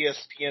around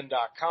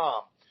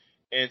ESPN.com.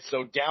 And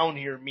so down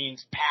here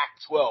means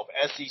Pac-12,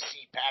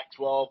 SEC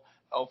Pac-12,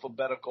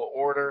 alphabetical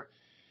order.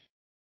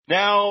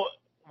 Now,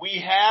 we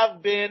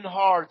have been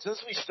hard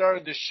since we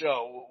started the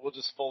show. We'll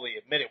just fully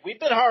admit it. We've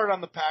been hard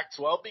on the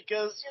Pac-12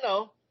 because,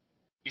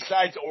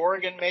 besides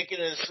Oregon making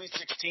it a Sweet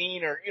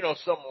 16 or,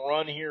 some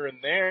run here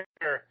and there,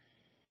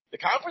 the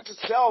conference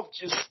itself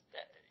just,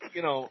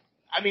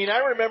 I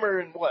remember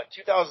in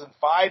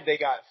 2005, they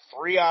got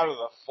 3 out of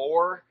the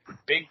 4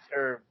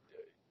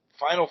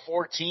 Final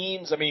Four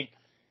teams.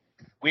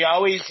 We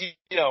always,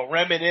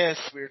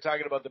 reminisce. We were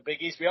talking about the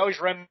Big East. We always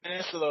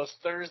reminisce of those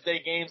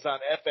Thursday games on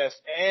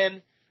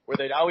FSN where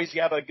they'd always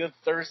have a good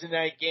Thursday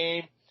night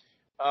game.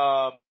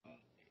 The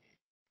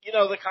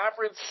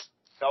conference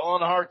fell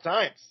on hard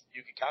times.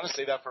 You could kind of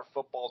say that for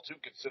football too,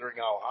 considering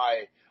how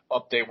high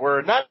up they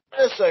were. Not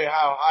necessarily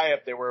how high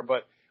up they were,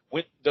 but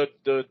with the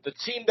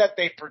team that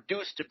they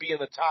produced to be in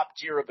the top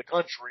tier of the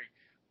country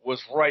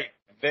was right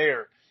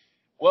there.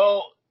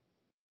 Well,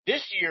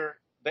 this year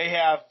they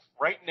have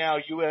right now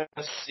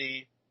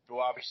USC, who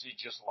obviously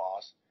just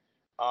lost.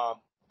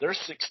 They're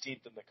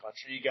 16th in the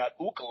country. You got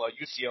UCLA,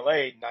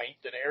 UCLA,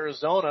 9th, and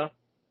Arizona,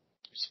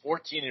 who's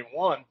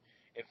 14-1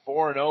 and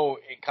 4-0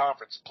 in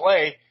conference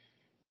play.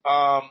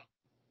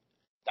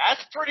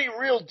 That's pretty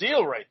real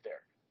deal right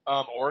there.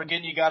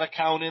 Oregon, you got to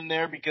count in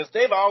there because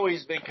they've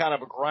always been kind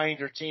of a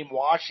grinder team.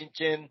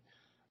 Washington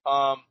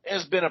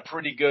has been a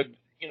pretty good,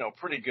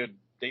 pretty good.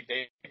 They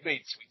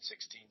made Sweet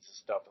 16s and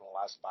stuff in the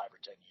last 5 or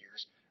 10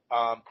 years.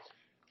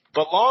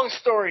 But long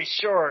story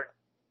short,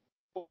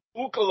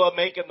 UCLA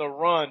making the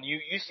run,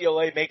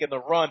 UCLA making the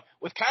run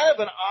with kind of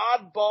an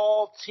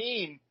oddball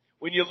team.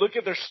 When you look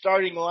at their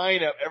starting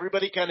lineup,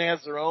 everybody kind of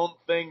has their own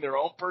thing, their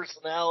own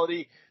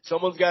personality.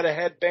 Someone's got a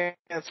headband,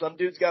 some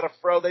dude's got a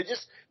fro. They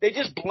just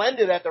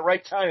blended at the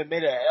right time and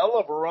made a hell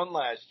of a run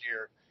last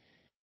year.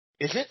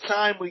 Is it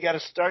time we got to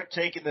start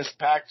taking this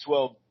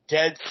Pac-12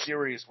 dead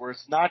serious, where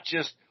it's not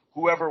just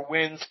whoever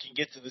wins can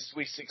get to the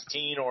Sweet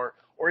 16, or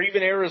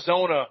even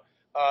Arizona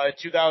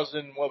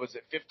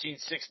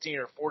 15-16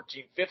 or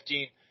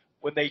 14-15,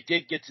 when they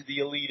did get to the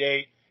Elite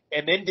Eight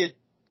and then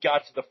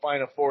got to the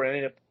Final Four and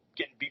ended up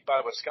getting beat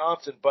by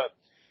Wisconsin. But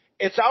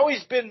it's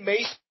always been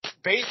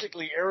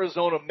basically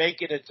Arizona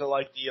making it to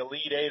like the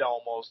Elite Eight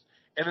almost,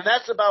 and then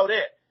that's about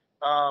it,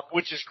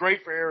 which is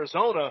great for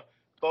Arizona.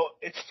 But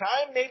it's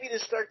time maybe to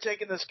start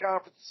taking this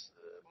conference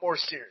more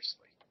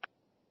seriously.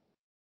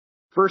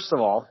 First of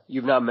all,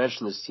 you've not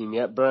mentioned this team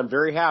yet, but I'm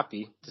very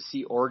happy to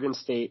see Oregon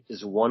State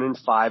is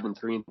 1-5 and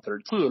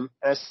 3-13. And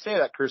I say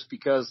that, Chris,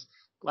 because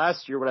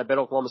last year when I bet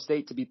Oklahoma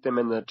State to beat them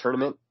in the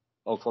tournament,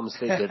 Oklahoma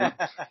State didn't.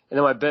 And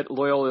then I bet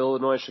Loyola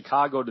Illinois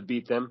Chicago to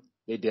beat them.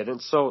 They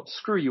didn't. So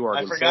screw you,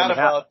 Oregon State. I forgot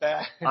about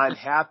that. I'm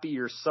happy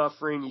you're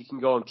suffering. You can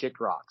go and kick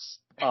rocks.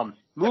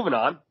 Moving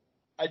on.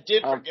 I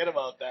did forget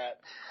about that.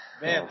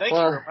 Man, thanks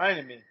for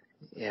reminding me.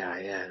 Yeah,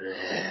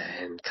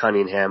 and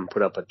Cunningham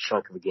put up a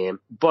chunk of a game.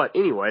 But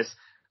anyways,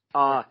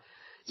 I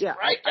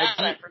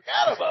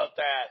forgot about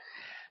that.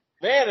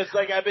 Man, it's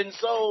like I've been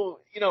so,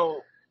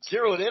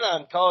 zeroed in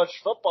on college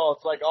football.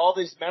 It's like all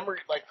these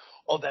memories, like,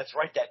 oh, that's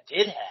right, that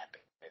did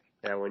happen.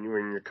 Yeah, when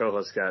your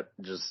co-host got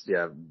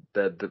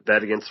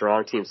bet against the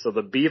wrong team. So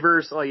the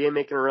Beavers, you ain't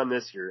making a run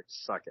this year.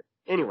 Suck it.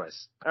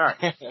 Anyways, all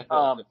right.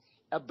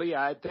 But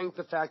yeah, I think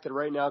the fact that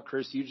right now,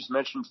 Chris, you just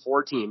mentioned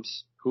 4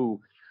 teams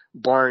who,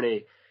 barring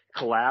a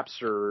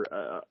collapse or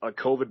a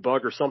COVID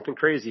bug or something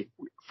crazy,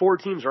 4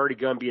 teams are already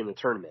going to be in the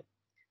tournament,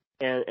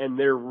 and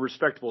they're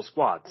respectable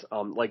squads.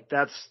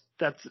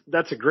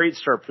 That's a great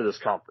start for this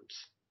conference.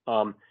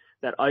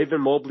 That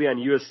Ivan Mobley on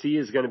USC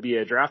is going to be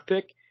a draft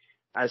pick.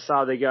 I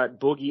saw they got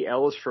Boogie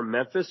Ellis from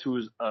Memphis,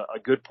 who's a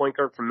good point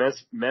guard from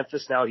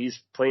Memphis. Now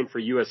he's playing for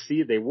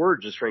USC. They were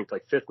just ranked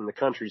like 5th in the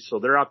country, so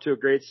they're off to a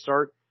great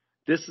start.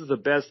 This is the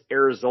best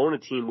Arizona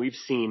team we've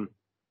seen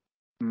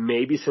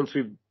maybe since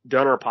we've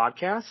done our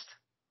podcast.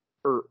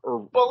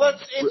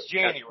 It's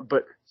January.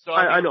 But so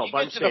I know, you but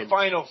get I'm to saying the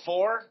Final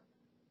Four,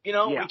 we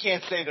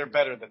can't say they're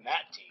better than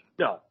that team.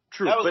 No,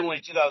 true. That was only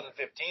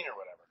 2015 or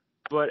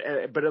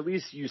whatever. But at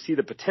least you see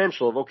the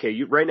potential of,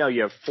 right now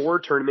you have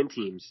 4 tournament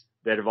teams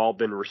that have all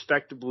been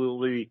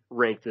respectably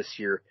ranked this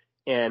year.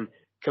 And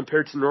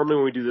compared to normally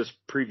when we do this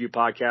preview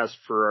podcast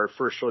for our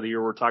first show of the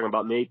year, we're talking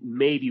about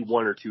maybe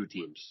 1 or 2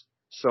 teams.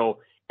 So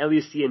at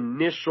least the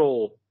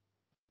initial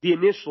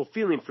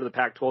feeling for the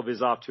Pac-12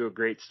 is off to a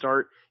great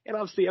start. And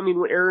obviously,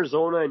 when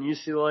Arizona and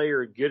UCLA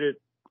are good at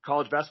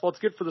college basketball, it's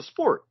good for the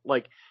sport.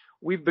 Like,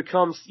 we've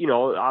become,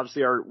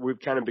 we've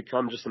kind of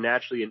become just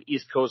naturally an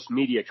East Coast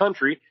media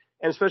country.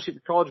 And especially for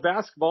college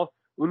basketball,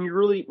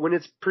 when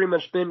it's pretty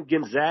much been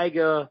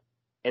Gonzaga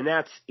and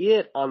that's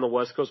it on the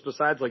West Coast,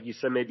 besides, like you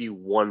said, maybe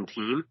 1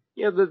 team,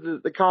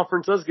 the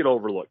conference does get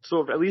overlooked.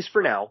 So at least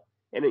for now,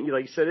 and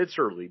like you said, it's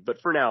early, but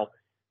for now,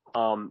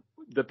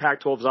 the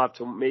Pac-12 is off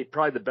to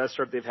probably the best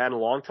start they've had in a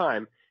long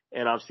time.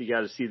 And obviously you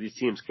got to see these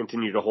teams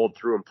continue to hold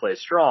through and play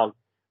strong.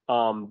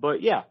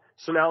 But yeah,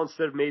 so now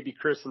instead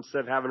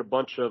of having a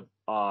bunch of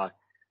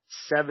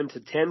 7 to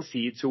 10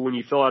 seeds, so when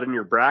you fill out in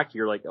your bracket,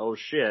 you're like, oh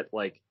shit,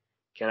 like,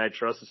 can I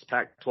trust this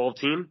Pac-12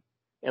 team?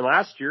 And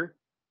last year,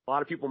 a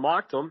lot of people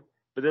mocked them,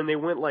 but then they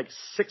went like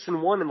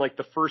 6-1 in like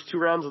the first 2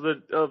 rounds of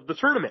the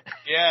tournament.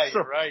 Yeah, so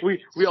you're right.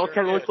 We all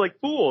kind of looked like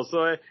fools.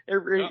 So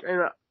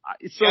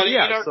So eat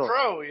our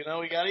crow, we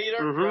got to eat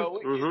our crow.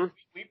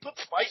 We put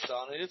spice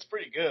on it. It's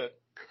pretty good.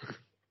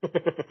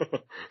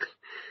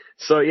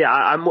 So yeah,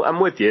 I'm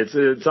with you.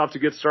 It's off to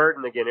a good start.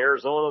 And again,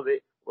 Arizona,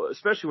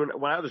 especially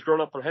when I was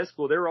growing up in high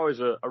school, they were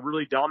always a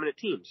really dominant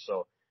team.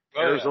 So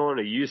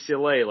Arizona,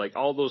 UCLA, like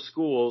all those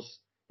schools,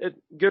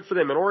 good for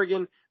them. In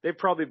Oregon, they've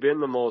probably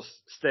been the most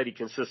steady,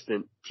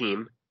 consistent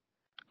team.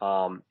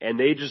 And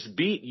they just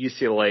beat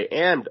UCLA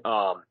and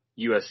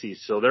USC.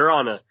 So they're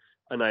on a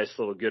nice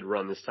little good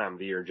run this time of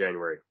the year in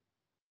January.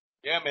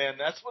 Yeah, man,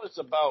 that's what it's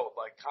about.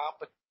 Like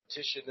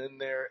competition in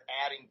there,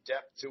 adding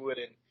depth to it.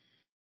 And,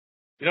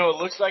 it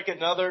looks like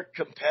another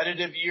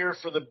competitive year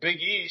for the Big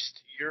East,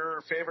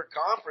 your favorite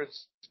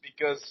conference,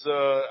 because,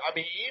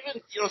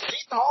 even, Seton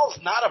Hall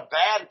is not a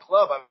bad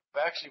club. I've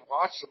actually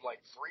watched them like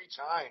 3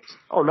 times.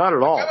 Oh, not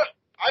at all.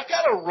 I've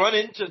got to run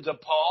into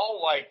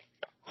DePaul like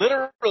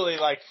literally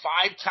like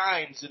 5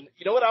 times. And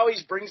you know what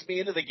always brings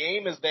me into the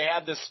game is they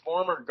had this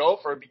former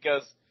Gopher,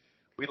 because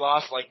we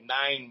lost like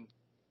 9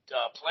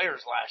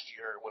 players last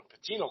year when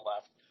Patino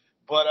left.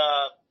 But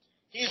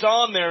he's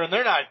on there, and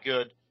they're not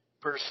good.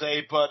 per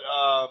se, but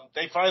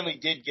they finally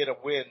did get a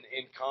win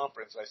in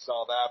conference. I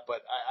saw that,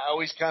 but I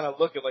always kind of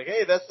look at like,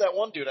 hey, that's that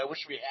one dude. I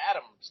wish we had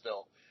him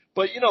still.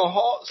 But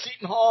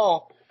Seton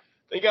Hall,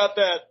 they got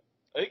that.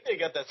 I think they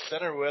got that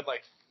center who had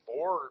like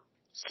 4 or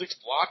 6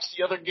 blocks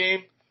the other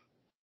game.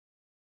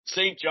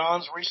 St.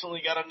 John's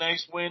recently got a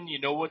nice win. You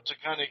know what to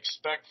kind of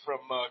expect from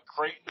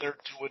Creighton. They're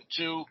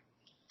 2-2,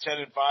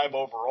 10-5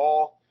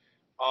 overall.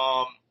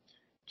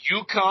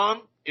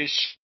 UConn is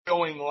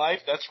showing life.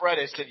 That's right.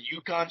 I said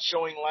UConn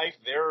showing life.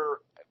 They're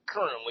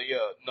currently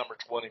number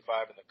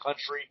 25 in the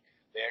country.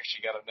 They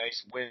actually got a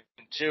nice win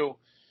too.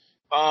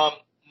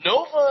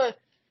 Nova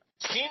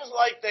seems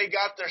like they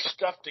got their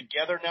stuff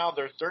together now.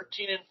 They're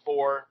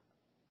 13-4.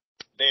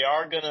 They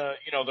are gonna,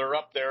 they're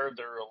up there.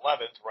 They're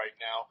 11th right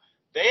now.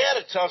 They had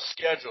a tough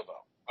schedule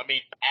though. I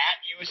mean,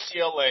 at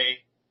UCLA,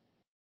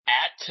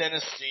 at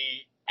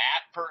Tennessee,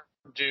 at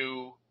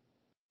Purdue.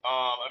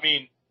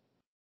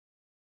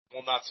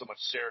 Well, not so much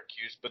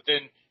Syracuse, but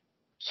then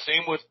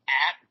same with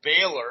at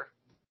Baylor.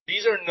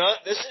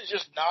 This is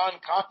just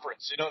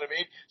non-conference, you know what I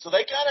mean? So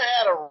they kind of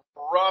had a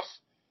rough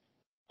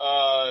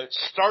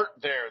start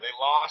there. They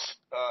lost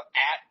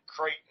at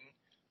Creighton,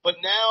 but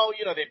now,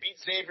 they beat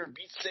Xavier,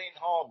 beat St.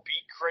 Hall,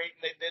 beat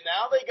Creighton.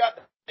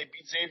 They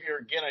beat Xavier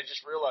again. I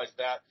just realized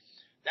that.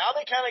 Now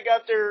they kind of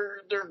got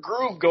their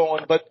groove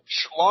going, but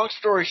long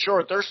story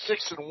short, they're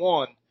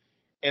 6-1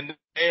 and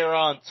they are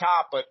on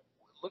top, but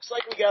looks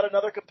like we got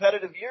another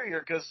competitive year here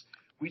because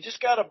we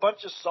just got a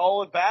bunch of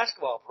solid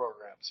basketball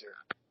programs here.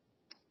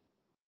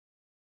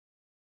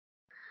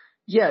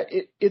 Yeah,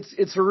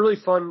 it's a really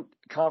fun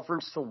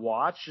conference to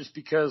watch just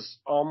because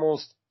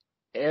almost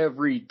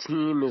every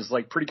team is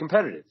like pretty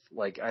competitive.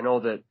 Like I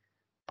know that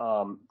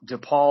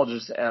DePaul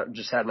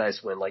just had a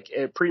nice win. Like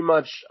it pretty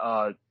much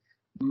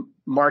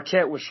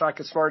Marquette with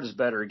Shaka Smart is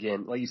better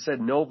again. Like you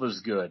said, Nova's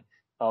good.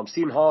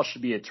 Seton Hall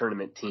should be a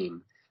tournament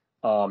team.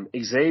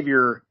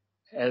 Xavier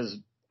has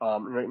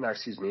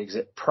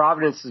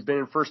Providence has been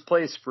in first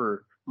place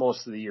for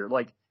most of the year.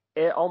 Like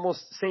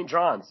almost St.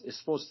 John's is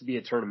supposed to be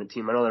a tournament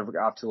team. I know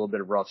they're off to a little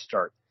bit of a rough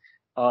start.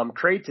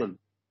 Creighton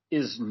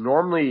is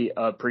normally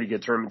a pretty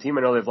good tournament team.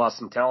 I know they've lost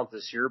some talent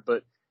this year,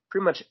 but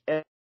pretty much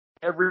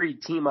every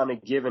team on a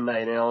given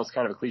night, and I know it's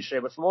kind of a cliche,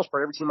 but for the most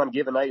part, every team on a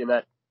given night in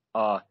that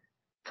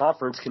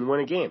conference can win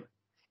a game.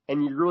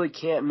 And you really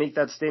can't make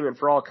that statement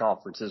for all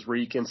conferences where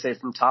you can say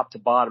from top to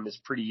bottom is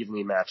pretty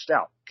evenly matched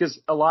out. Because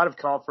a lot of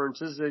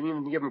conferences, and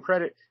even to give them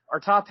credit, are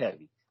top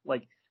heavy.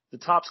 Like the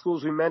top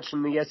schools we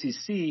mentioned, the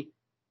SEC,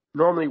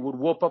 normally would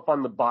whoop up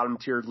on the bottom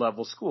tiered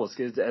level schools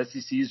because the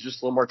SEC is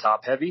just a little more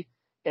top heavy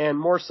and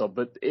more so.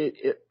 But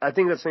I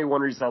think that's maybe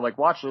one reason I like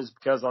watching is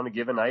because on a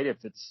given night,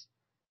 if it's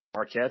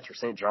Marquette or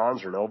St.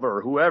 John's or Nova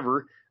or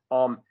whoever,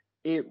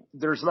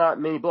 there's not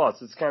many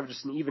blowouts. It's kind of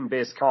just an even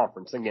based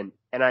conference. Again,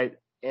 and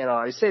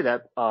I say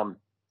that,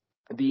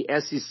 the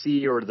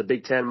SEC or the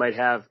Big Ten might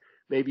have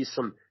maybe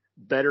some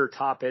better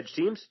top edge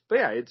teams, but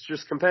yeah, it's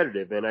just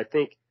competitive. And I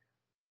think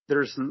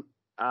there's,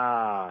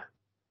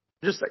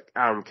 just like,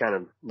 I'm kind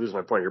of losing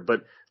my point here,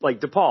 but like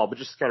DePaul, but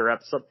just to kind of wrap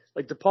this up,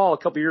 like DePaul a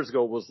couple years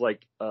ago was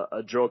like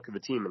a joke of a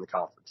team in the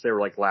conference. They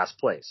were like last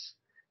place.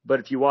 But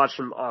if you watch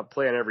them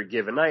play on every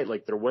given night,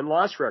 like their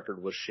win-loss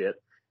record was shit,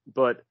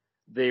 but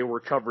they were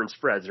covering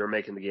spreads. They were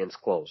making the games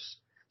close.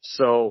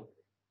 So,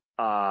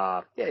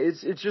 yeah,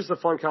 it's just a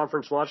fun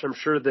conference to watch. I'm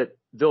sure that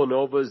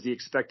Villanova is the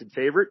expected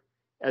favorite.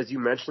 As you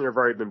mentioned, they've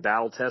already been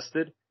battle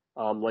tested.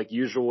 Like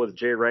usual with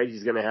Jay Wright,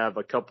 he's going to have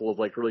a couple of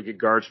like really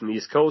good guards from the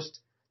East Coast.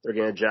 They're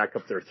going to jack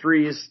up their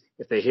threes.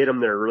 If they hit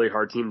them, they're a really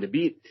hard team to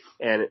beat.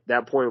 And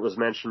that point was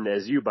mentioned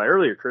as you by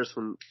earlier, Chris,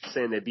 when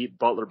saying they beat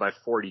Butler by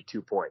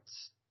 42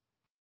 points.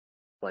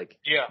 Like,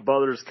 yeah,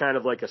 Butler's kind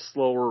of like a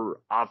slower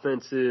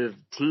offensive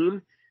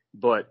team,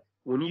 but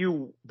when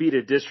you beat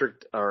a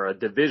district or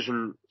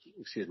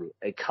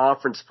a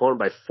conference opponent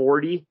by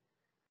 40,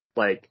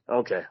 like,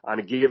 okay, on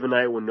a given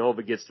night when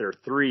Nova gets their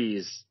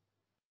threes,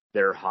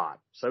 they're hot.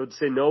 So I would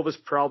say Nova's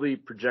probably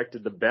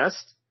projected the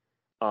best.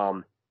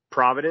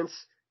 Providence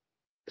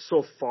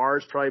so far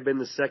has probably been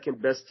the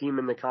second best team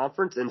in the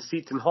conference, and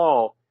Seton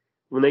Hall,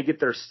 when they get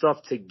their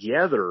stuff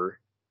together,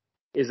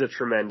 is a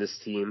tremendous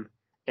team.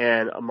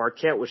 And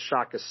Marquette with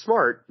Shaka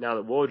Smart, now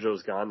that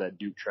Wojo's gone, that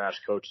Duke trash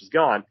coach is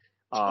gone,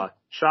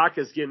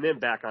 Shaka's getting them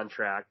back on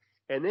track.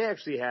 And they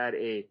actually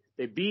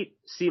they beat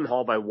Seton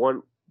Hall by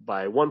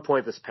one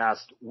point this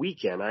past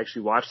weekend. I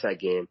actually watched that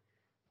game.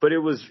 But it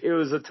was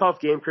a tough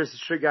game, Chris. It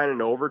should have gotten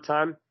into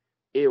overtime.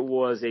 It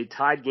was a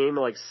tied game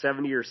like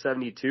 70 or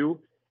 72.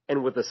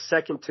 And with a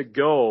second to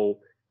go,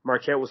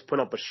 Marquette was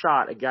putting up a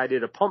shot. A guy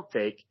did a pump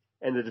fake,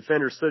 and the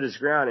defender stood his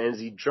ground. And as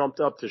he jumped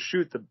up to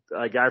shoot the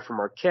guy from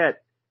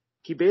Marquette,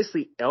 he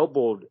basically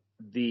elbowed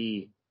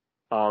the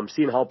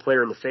Seton Hall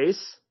player in the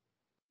face.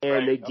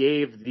 And they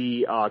gave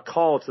the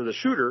call to the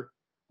shooter,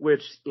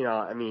 which,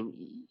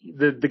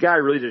 the guy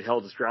really did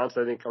held his ground.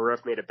 So I think a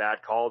ref made a bad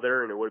call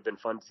there, and it would have been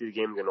fun to see the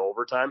game go into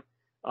overtime.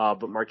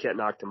 But Marquette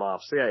knocked him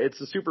off. So yeah, it's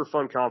a super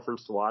fun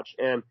conference to watch.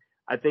 And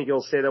I think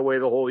it'll stay that way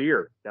the whole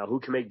year. Now, who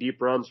can make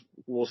deep runs,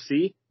 we'll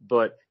see.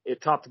 But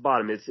top to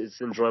bottom, it's an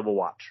enjoyable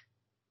watch.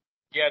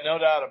 Yeah, no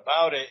doubt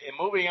about it. And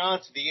moving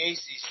on to the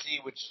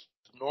ACC, which is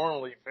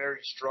normally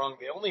very strong,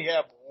 they only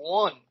have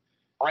one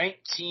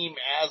ranked team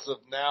as of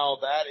now.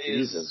 That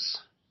is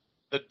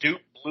the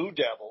Duke Blue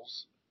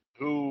Devils,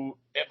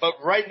 but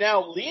right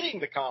now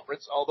leading the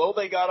conference, although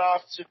they got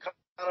off to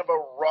kind of a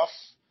rough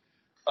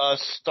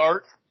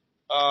start.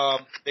 The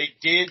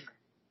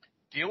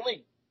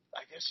only,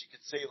 I guess you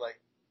could say, like,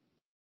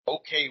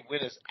 okay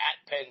win is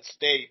at Penn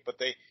State, but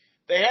they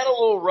had a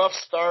little rough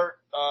start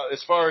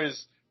as far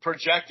as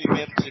projecting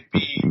them to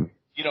be,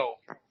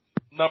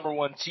 number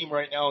one team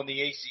right now in the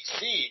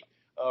ACC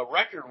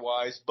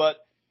record-wise.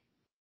 But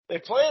they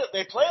play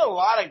a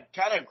lot of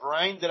kind of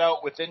grind it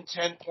out within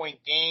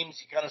 10-point games.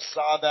 You kind of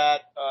saw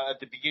that at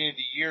the beginning of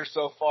the year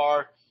so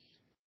far.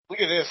 Look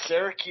at this,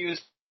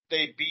 Syracuse.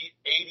 They beat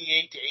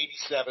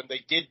 88-87. They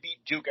did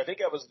beat Duke. I think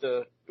it was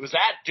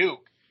at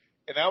Duke,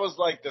 and that was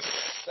like the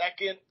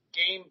second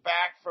game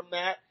back from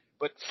that.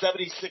 But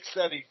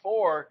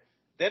 76-74.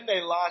 Then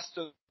they lost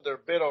to their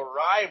bitter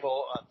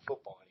rival on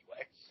football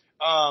anyway,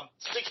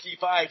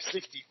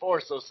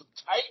 65-64. So some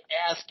tight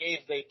ass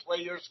games. They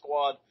play your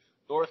squad,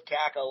 North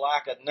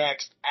Kakalaka,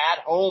 next at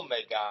home.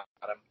 They got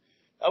them.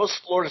 That was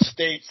Florida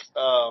State's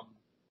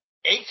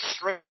 8th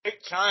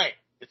straight time.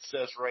 It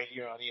says right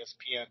here on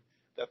ESPN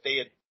that they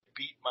had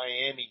beat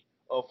Miami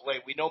of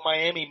late. We know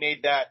Miami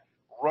made that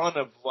run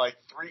of like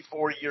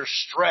 3-4 year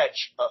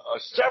stretch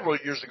several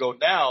years ago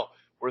now,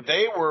 where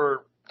they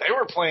were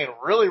playing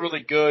really,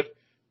 really good.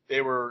 They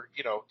were,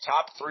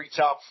 top 3,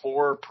 top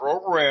 4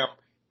 program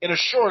in a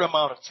short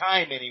amount of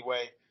time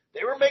anyway.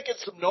 They were making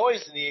some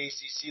noise in the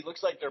ACC.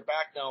 Looks like they're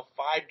back now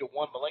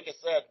 5-1. But like I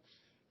said,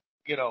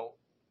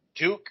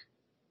 Duke,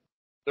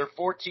 they're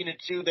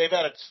 14-2. They've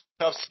had a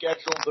tough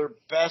schedule. Their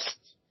best,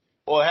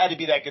 it had to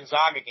be that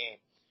Gonzaga game,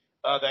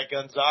 that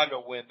Gonzaga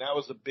win. That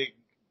was a big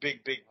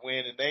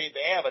win. And they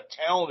have a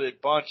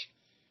talented bunch.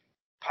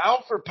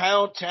 Pound for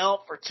pound,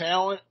 talent for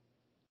talent.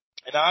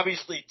 And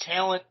obviously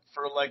talent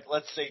for, like,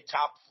 let's say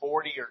top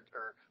 40 or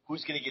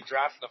who's going to get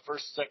drafted in the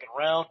first, second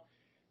round.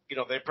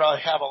 They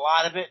probably have a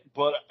lot of it.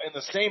 But in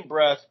the same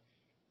breath,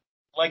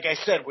 like I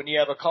said, when you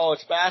have a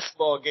college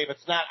basketball game,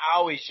 it's not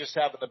always just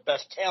having the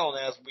best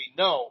talent, as we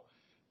know.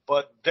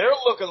 But they're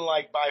looking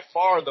like by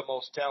far the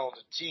most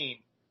talented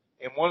team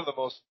and one of the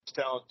most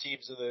talented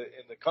teams in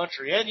the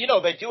country. And,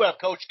 they do have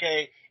Coach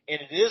K,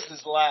 and it is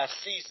his last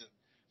season.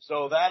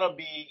 So that'll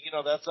be,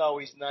 that's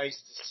always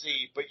nice to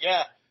see. But,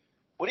 yeah.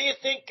 What do you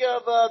think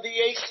of the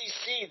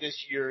ACC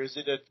this year? Is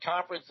it a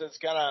conference that's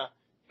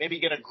maybe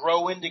going to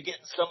grow into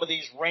getting some of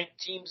these ranked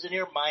teams in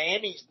here?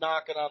 Miami's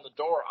knocking on the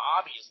door,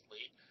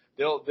 obviously.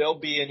 They'll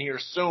be in here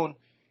soon.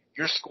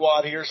 Your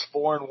squad here is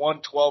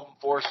 4-1,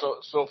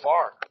 12-4 so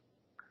far.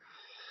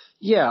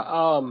 Yeah,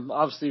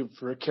 obviously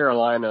for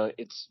Carolina,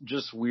 it's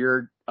just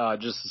weird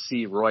just to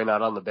see Roy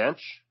not on the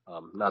bench.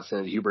 Not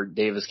saying that Hubert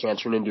Davis can't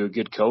turn into a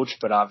good coach,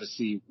 but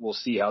obviously we'll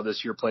see how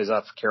this year plays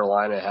out for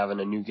Carolina, having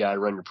a new guy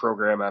run your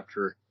program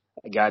after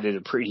a guy did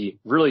a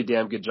really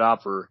damn good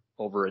job for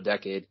over a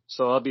decade.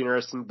 So that'll be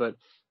interesting, but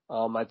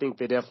I think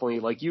they definitely,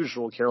 like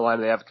usual,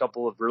 Carolina, they have a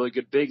couple of really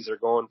good bigs that are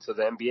going to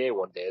the NBA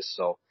one day.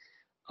 So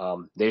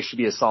they should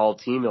be a solid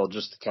team. It'll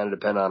just kind of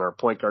depend on our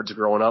point guards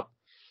growing up.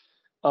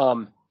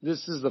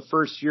 This is the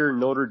first year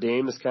Notre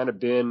Dame has kind of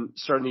been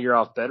starting the year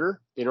off better.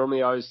 They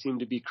normally always seem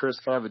to be, Chris,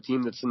 kind of a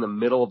team that's in the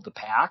middle of the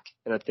pack.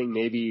 And I think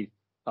maybe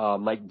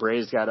Mike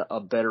Bray's got a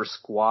better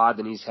squad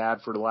than he's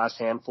had for the last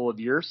handful of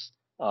years.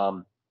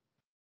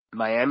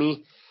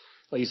 Miami,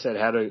 like you said,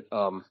 had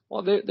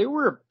they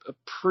were a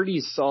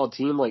pretty solid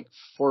team like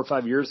 4 or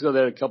 5 years ago.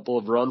 They had a couple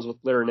of runs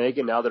with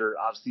Larinaga. Now they're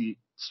obviously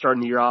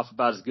starting the year off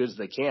about as good as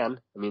they can.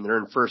 I mean, they're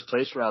in first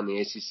place around the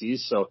ACC,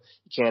 so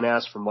you can't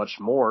ask for much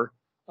more.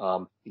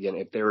 Again,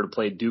 if they were to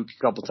play Duke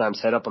a couple times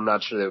head up, I'm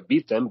not sure they would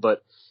beat them.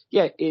 But,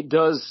 yeah, it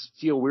does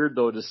feel weird,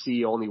 though, to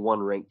see only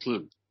one ranked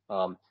team.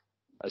 I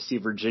see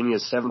Virginia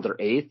 7th or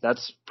 8th.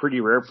 That's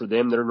pretty rare for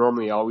them. They're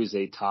normally always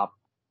a top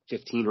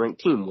 15 ranked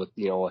team with,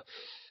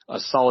 a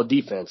solid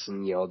defense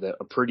and,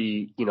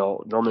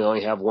 normally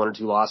only have 1 or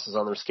 2 losses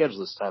on their schedule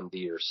this time of the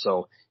year.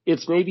 So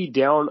it's maybe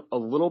down a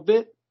little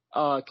bit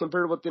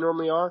compared to what they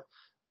normally are.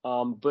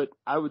 But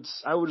I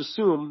would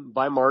assume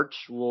by March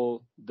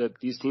that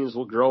these teams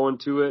will grow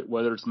into it,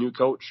 whether it's new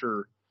coach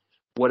or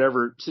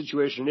whatever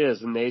situation it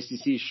is, and the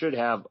ACC should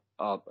have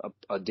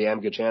a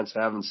damn good chance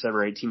of having 7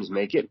 or 8 teams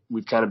make it.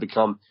 We've kind of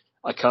become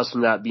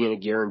accustomed to that being a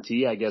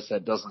guarantee. I guess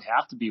that doesn't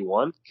have to be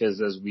one,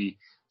 because as we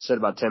said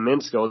about 10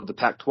 minutes ago, the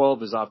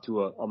Pac-12 is off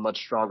to a much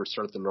stronger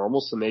start than normal.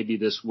 So maybe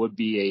this would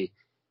be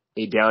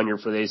a down year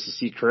for the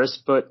ACC, Chris.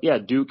 But yeah,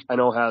 Duke I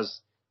know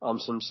has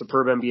some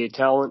superb NBA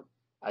talent.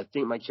 I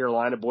think my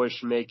Carolina boys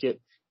should make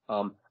it.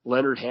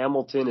 Leonard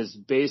Hamilton is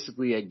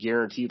basically a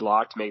guaranteed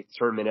lock to make the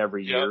tournament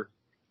every year.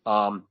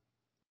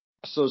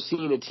 So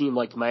seeing a team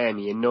like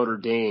Miami and Notre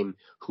Dame,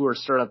 who are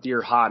starting out the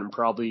year hot and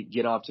probably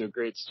get off to a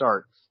great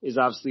start, is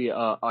obviously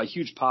a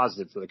huge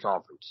positive for the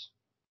conference.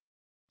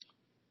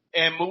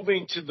 And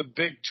moving to the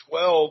Big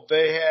 12,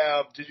 they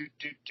have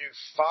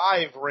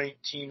five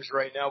ranked teams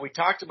right now. We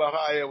talked about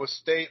Iowa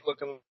State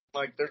looking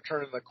like they're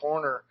turning the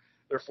corner.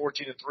 They're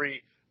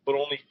 14-3, but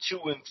only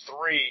 2-3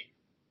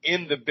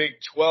 in the Big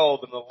 12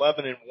 and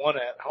 11-1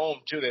 at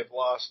home too. They've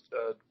lost,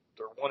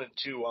 they're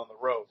 1-2 on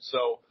the road.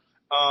 So,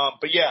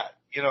 but yeah,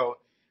 you know,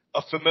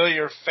 a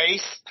familiar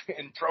face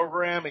in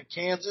program in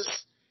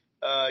Kansas,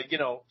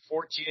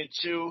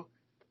 14-2.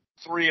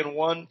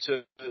 3-1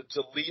 to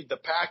lead the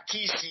pack.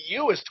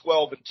 TCU is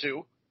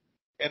 12-2,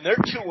 and they're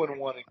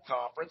 2-1 in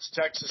conference.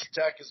 Texas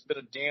Tech has been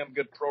a damn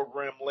good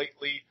program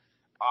lately.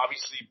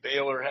 Obviously,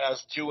 Baylor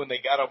has too, and they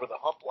got over the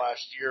hump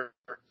last year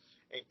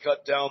and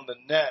cut down the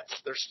nets.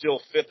 They're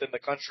still fifth in the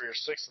country or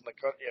fifth in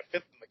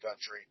the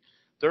country.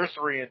 They're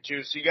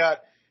 3-2. So you got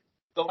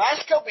the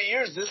last couple of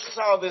years. This is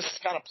how this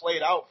kind of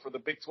played out for the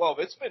Big 12.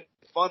 It's been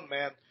fun,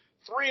 man.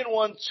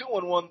 3-1,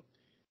 2-1.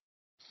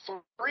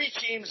 Three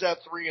teams at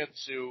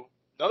 3-2.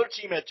 Another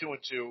team at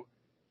 2-2.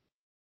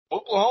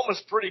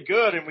 Oklahoma's pretty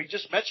good, and we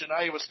just mentioned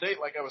Iowa State,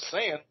 like I was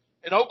saying.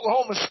 And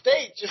Oklahoma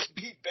State just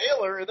beat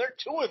Baylor, and they're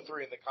 2-3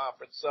 in the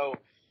conference. So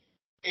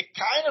it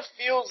kind of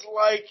feels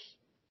like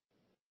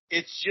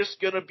it's just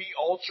going to be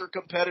ultra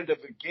competitive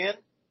again.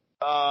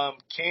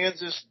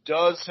 Kansas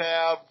does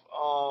have,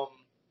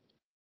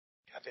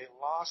 they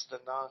lost the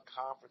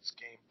non-conference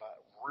game, but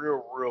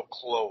real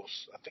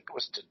close. I think it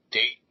was to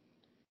Dayton.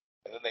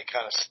 And then they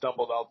kind of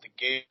stumbled out the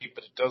gate,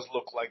 but it does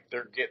look like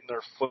they're getting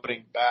their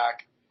footing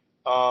back.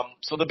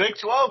 So the Big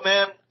 12,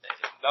 man,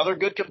 another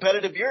good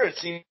competitive year, it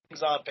seems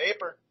on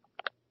paper.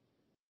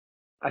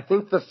 I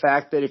think the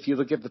fact that if you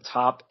look at the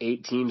top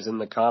 8 teams in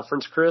the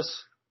conference, Chris,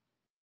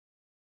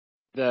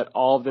 that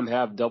all of them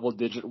have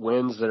double-digit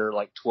wins that are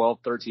like 12,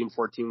 13,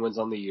 14 wins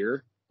on the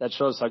year, that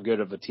shows how good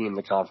of a team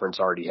the conference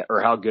already has,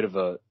 or how good of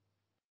a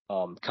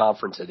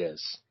conference it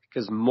is.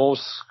 Because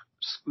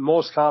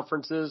most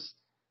conferences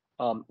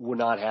would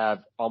not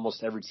have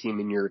almost every team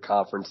in your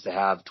conference to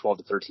have 12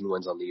 to 13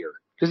 wins on the year.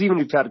 Because even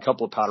if you've had a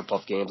couple of Powder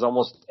Puff games,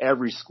 almost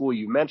every school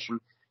you mentioned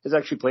has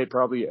actually played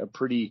probably a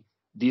pretty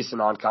decent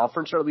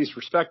on-conference, or at least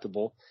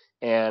respectable.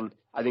 And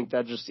I think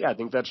that I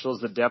think that shows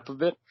the depth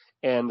of it.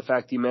 And the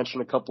fact that you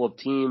mentioned a couple of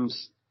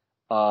teams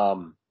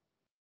in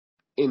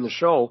the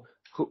show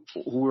who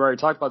we already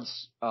talked about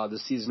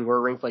this season, who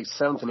are ranked like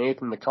 7th and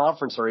 8th in the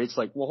conference, or it's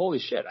like, well, holy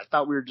shit, I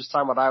thought we were just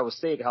talking about Iowa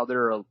State, how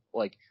they're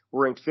we're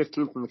ranked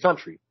 15th in the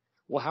country.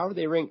 Well, how are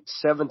they ranked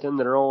 7th in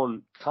their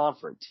own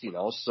conference,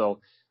 So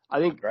I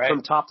think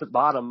from top to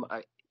bottom,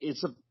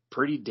 it's a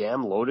pretty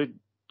damn loaded,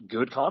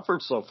 good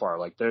conference so far.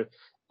 Like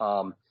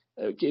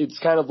it's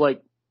kind of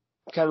like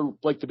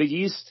the Big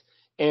East,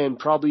 and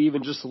probably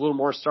even just a little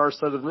more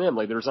star-studded than them.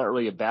 Like there's not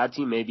really a bad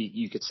team. Maybe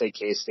you could say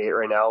K-State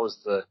right now is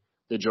the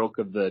joke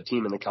of the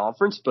team in the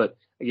conference. But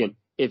again,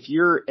 if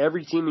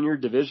every team in your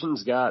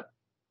division's got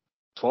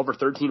 12 or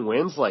 13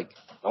 wins, like,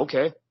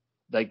 okay.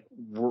 Like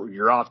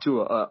you're off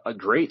to a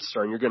great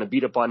start, and you're going to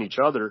beat up on each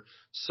other.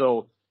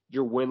 So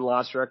your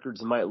win-loss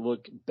records might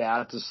look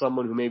bad to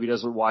someone who maybe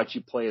doesn't watch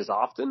you play as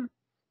often.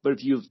 But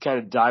if you kind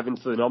of dive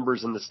into the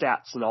numbers and the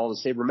stats and all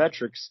the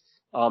sabermetrics,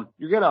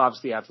 you're going to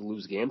obviously have to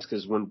lose games,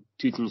 because when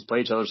two teams play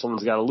each other,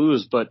 someone's got to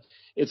lose. But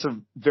it's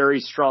a very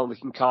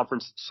strong-looking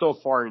conference so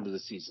far into the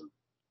season.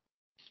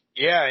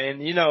 Yeah,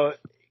 and, at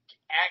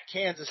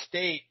Kansas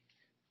State,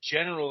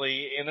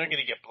 generally, and they're going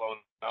to get blown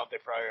out. They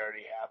probably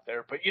already have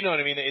there. But you know what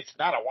I mean? It's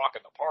not a walk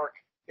in the park.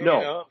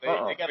 No.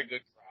 They got a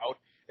good crowd.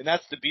 And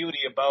that's the beauty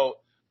about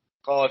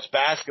college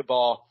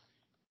basketball.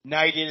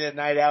 Night in and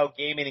night out,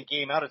 game in and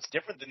game out. It's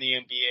different than the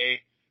NBA.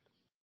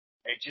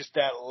 It's just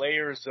that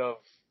layers of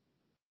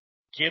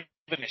giving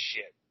a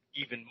shit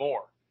even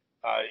more.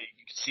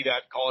 You can see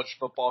that college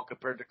football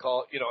compared to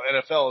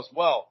NFL as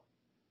well.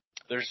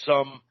 There's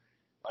some,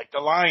 like the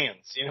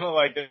Lions,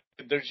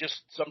 there's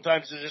just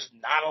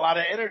not a lot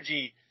of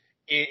energy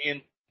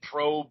in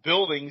pro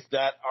buildings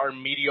that are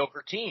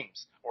mediocre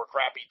teams or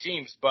crappy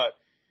teams. But,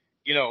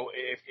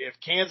 if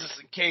Kansas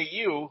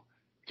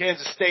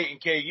State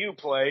and KU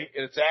play,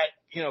 and it's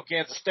at,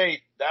 Kansas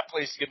State, that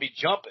place is going to be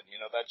jumping.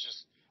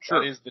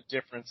 That is the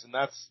difference. And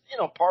that's,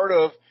 part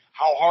of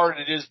how hard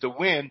it is to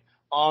win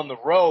on the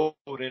road.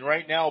 And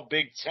right now,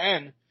 Big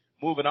Ten,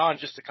 moving on,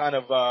 just to kind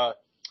of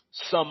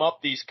sum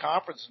up these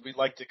conferences, we'd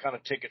like to kind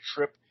of take a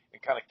trip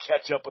and kind of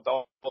catch up with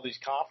all these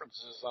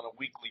conferences on a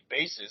weekly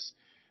basis.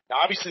 Now,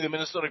 obviously, the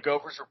Minnesota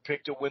Gophers were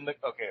picked to win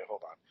okay,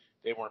 hold on.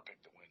 They weren't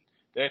picked to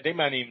win. They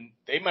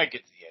might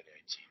get to the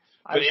NIT.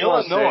 But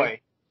Illinois,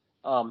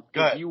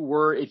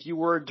 if you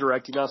were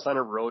directing us on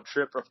a road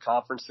trip of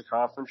conference to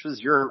conferences,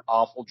 you're an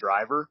awful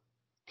driver.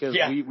 Because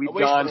we've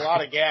gone a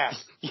lot of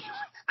gas.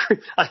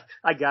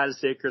 I gotta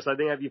say, Chris, I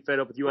think I'd be fed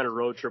up with you on a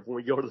road trip when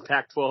we go to the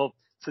Pac-12,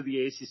 to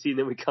the ACC, and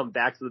then we come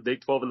back to the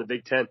Big 12 and the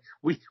Big 10.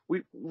 We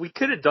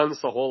could have done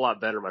this a whole lot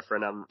better, my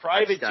friend. I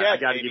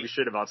got to give you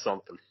shit about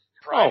something.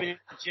 Private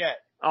jet.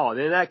 Oh,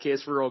 then in that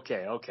case, we're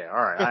okay. Okay, all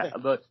right.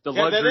 The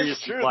yeah, luxury is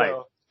is true, flight.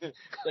 though.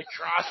 like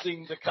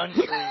crossing the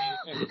country,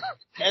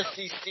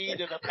 SEC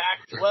to the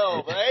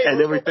Pac-12. Hey, and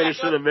then we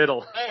finished in the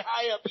middle.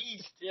 High up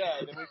east, yeah,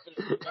 and then we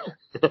finished in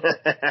the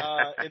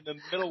middle. In the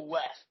Middle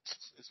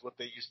West is what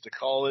they used to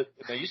call it.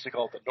 And they used to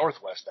call it the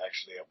Northwest,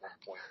 actually, at one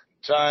point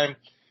in time.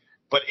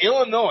 But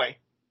Illinois,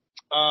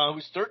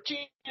 who's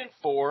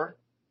 13-4,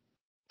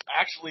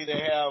 actually they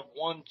have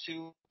 1,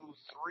 2,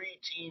 3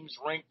 teams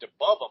ranked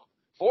above them.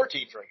 4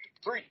 teams ranked,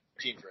 3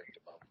 teams ranked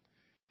above them.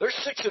 They're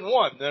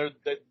 6-1.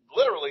 They're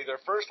literally their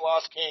first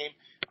loss came,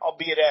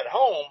 albeit at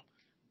home,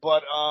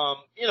 but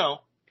you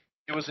know,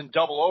 it was in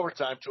double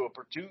overtime to a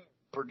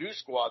Purdue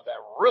squad that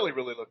really,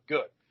 really looked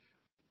good.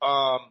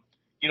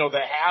 You know,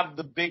 they have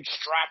the big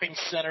strapping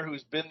center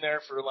who's been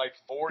there for like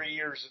 4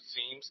 years, it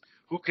seems,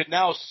 who can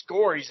now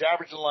score. He's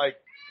averaging like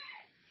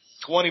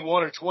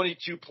 21 or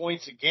 22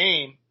 points a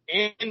game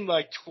in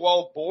like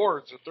 12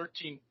 boards or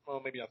 13,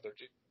 well, maybe not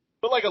 13,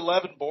 but like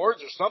 11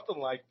 boards or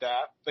something like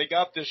that. They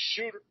got this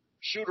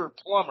shooter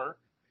Plummer.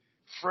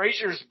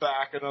 Frazier's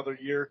back another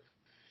year.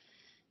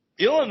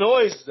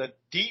 Illinois is a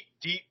deep,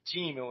 deep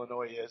team,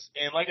 Illinois is.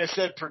 And like I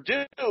said,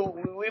 Purdue,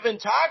 we've been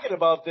talking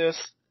about this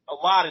a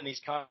lot in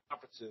these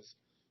conferences.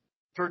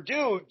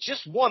 Purdue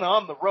just won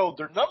on the road.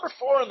 They're number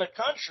 4 in the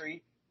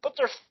country, but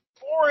they're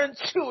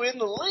 4-2 in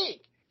the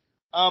league.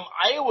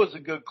 Iowa's a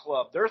good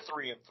club. They're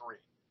 3-3.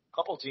 A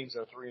couple teams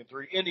are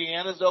 3-3.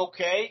 Indiana's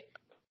okay.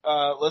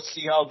 Let's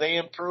see how they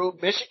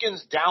improve.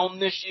 Michigan's down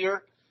this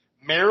year.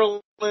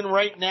 Maryland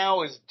right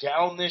now is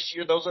down this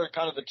year. Those are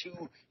kind of the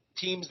 2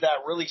 teams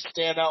that really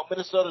stand out.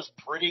 Minnesota's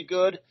pretty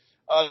good.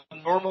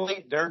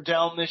 Normally, they're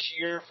down this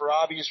year for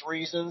obvious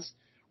reasons.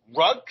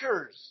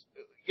 Rutgers,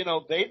 you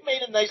know, they've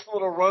made a nice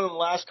little run in the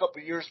last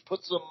couple of years,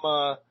 put some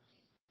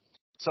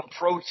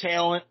pro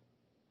talent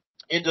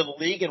into the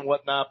league and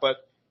whatnot. But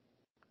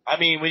I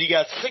mean, when you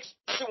got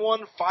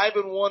 6-1,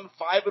 5-1,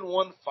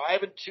 5-1,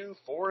 5-2,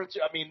 4-2,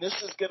 I mean, this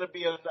is going to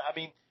be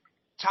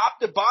top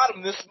to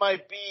bottom, this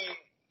might be,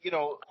 you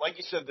know, like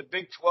you said, the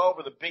Big 12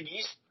 or the Big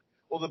East.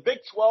 Well, the Big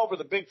 12 or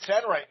the Big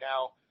 10 right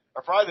now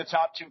are probably the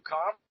top 2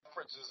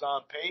 conferences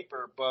on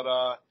paper,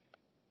 but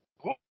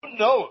who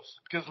knows?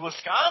 Because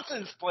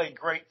Wisconsin's played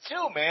great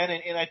too, man.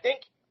 And I think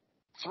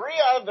 3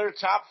 out of their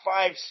top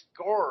 5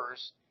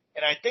 scorers,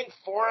 and I think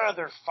 4 out of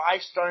their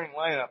 5 starting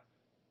lineup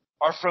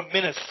are from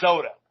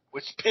Minnesota,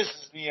 which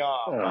pisses me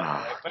off.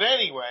 Right? But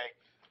anyway,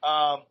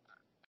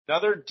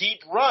 another deep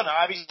run.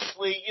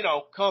 Obviously, you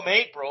know, come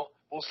April,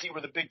 we'll see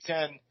where the Big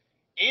 10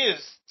 is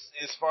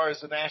as far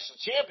as the national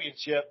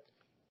championship.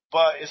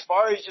 But as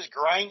far as just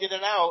grinding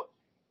it out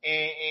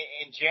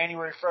in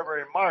January,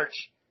 February, and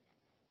March,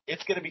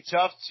 it's going to be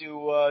tough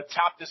to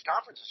top this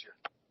conference this year.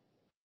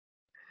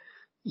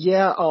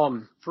 Yeah,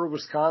 for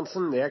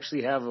Wisconsin, they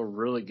actually have a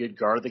really good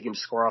guard that can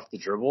score off the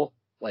dribble.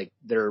 Like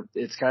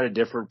it's kind of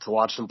different to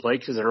watch them play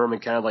because they're normally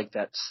kind of like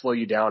that slow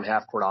you down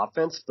half court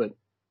offense, but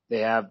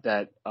they have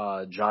that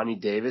Johnny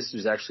Davis,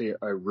 who's actually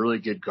a really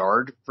good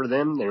guard for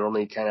them. They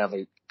normally kind of have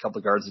a couple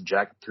of guards that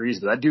jack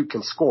threes, but that dude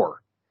can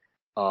score.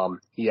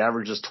 He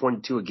averages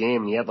 22 a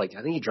game, and he had I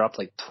think he dropped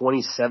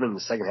 27 in the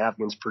second half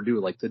against Purdue.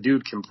 Like, the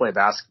dude can play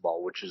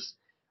basketball, which is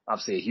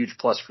obviously a huge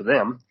plus for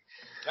them.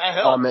 That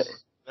helps.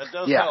 That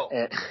does help.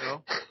 You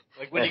know?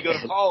 Like when you go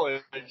to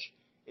college,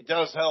 it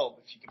does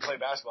help if you can play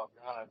basketball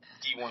if you're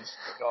on a D1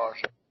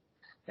 scholarship.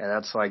 Yeah,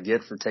 that's what I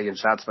get for taking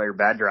shots by your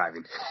bad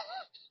driving.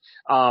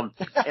 And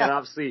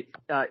obviously,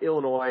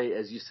 Illinois,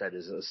 as you said,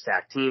 is a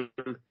stacked team.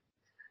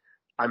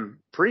 I'm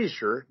pretty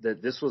sure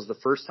that this was the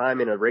first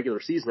time in a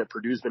regular season that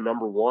Purdue's been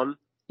number 1,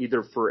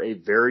 either for a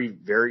very,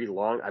 very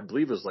long, I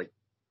believe it was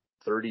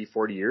 30,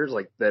 40 years,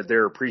 that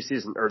they're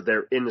preseason or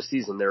they're in the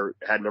season,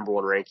 had number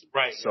 1 ranking.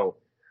 Right. So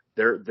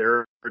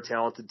they're a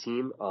talented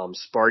team.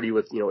 Sparty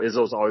with,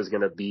 Izzo's always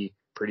going to be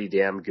pretty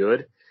damn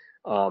good.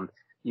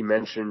 You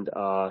mentioned,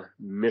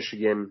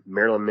 Michigan,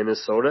 Maryland,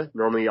 Minnesota.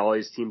 Normally all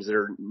these teams that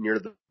are near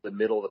the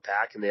middle of the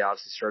pack, and they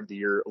obviously started the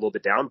year a little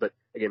bit down, but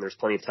again, there's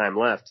plenty of time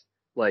left.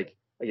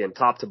 Again,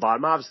 top to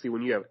bottom, obviously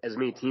when you have as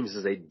many teams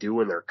as they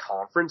do in their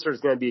conference,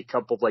 there's going to be a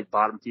couple of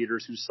bottom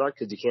feeders who suck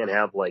because you can't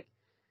have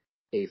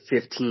a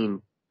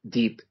 15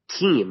 deep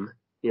team,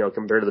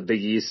 compared to the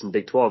Big East and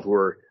Big 12 who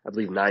are, I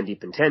believe, 9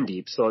 deep and 10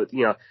 deep. So,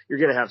 you're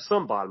going to have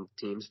some bottom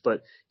teams,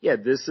 but yeah,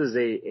 this is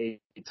a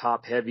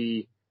top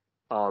heavy,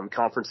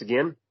 conference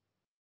again.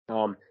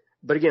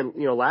 But again,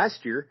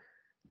 last year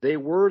they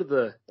were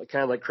the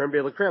kind of like creme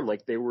de la creme,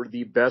 they were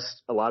the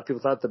best. A lot of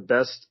people thought the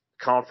best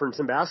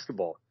conference in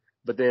basketball.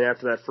 But then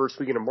after that first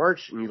weekend of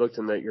March, and you looked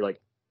in that, you're like,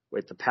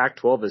 wait, the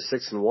Pac-12 is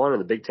 6-1, and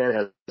the Big Ten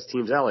has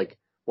teams out.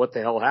 What the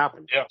hell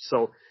happened? Yeah.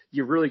 So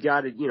you really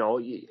got to,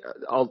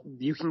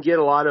 you can get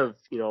a lot of,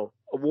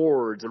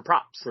 awards and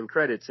props and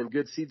credits and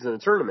good seeds in the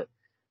tournament.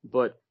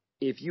 But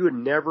if you had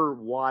never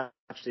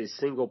watched a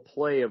single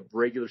play of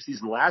regular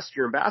season last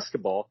year in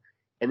basketball,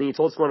 and then you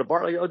told someone at a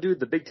bar, oh, dude,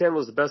 the Big Ten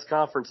was the best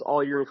conference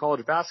all year in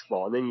college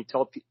basketball, and then you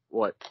tell people,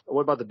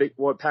 what about the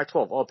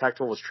Pac-12? Oh,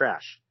 Pac-12 was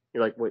trash.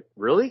 You're like, wait,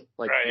 really?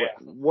 Right,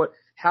 what,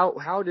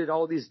 how did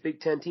all these Big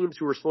Ten teams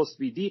who were supposed to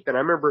be deep? And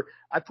I remember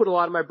I put a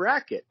lot in my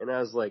bracket and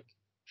I was like,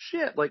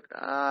 shit, like,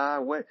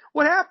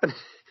 what happened?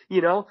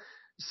 You know?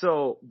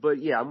 So,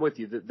 but yeah, I'm with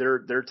you.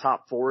 Their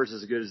top four is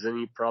as good as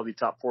any, probably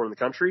top four in the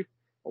country.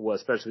 Well,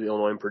 especially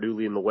Illinois and Purdue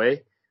leading the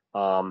way.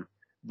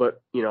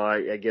 But, you know,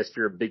 I guess if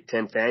you're a Big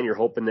Ten fan, you're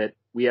hoping that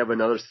we have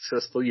another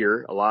successful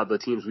year. A lot of the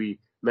teams we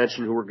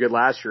mentioned who were good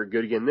last year are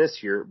good again this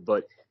year,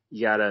 but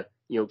you gotta,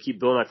 you know, keep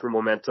building up your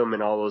momentum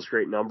and all those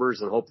great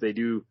numbers and hope they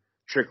do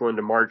trickle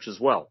into March as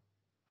well.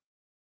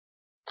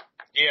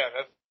 Yeah,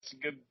 that is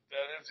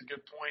a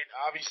good point.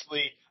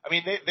 Obviously, I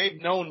mean,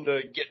 they've known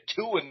to get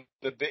two in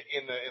the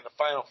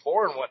Final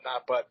Four and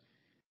whatnot, but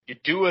you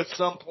do at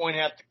some point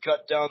have to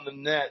cut down the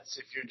nets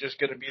if you're just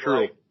going to be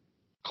True. like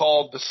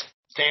called the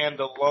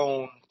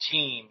standalone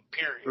team.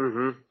 Period.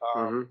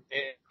 Mm-hmm.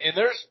 And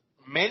there's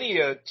many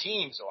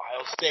teams,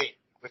 Ohio State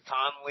with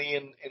Conley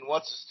and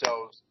what's his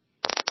toes.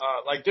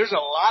 Like there's a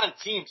lot of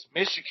teams,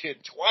 Michigan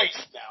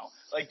twice now.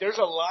 Like there's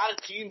a lot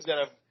of teams that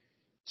have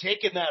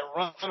taken that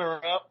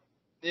runner up,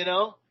 you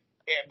know,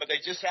 but they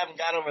just haven't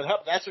got over the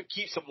hump. That's what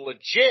keeps them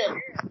legit,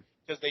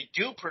 because they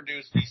do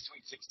produce these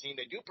Sweet 16.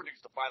 They do produce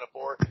the Final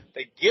Four.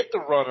 They get the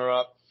runner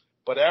up.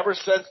 But ever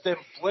since them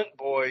Flint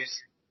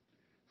boys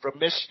from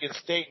Michigan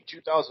State in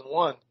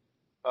 2001,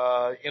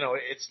 you know,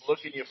 it's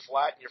looking you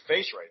flat in your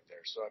face right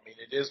there. So, I mean,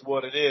 it is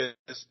what it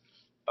is.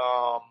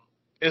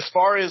 As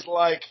far as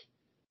like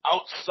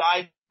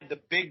outside the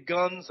big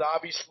guns,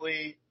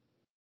 obviously,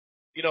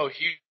 you know,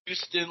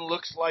 Houston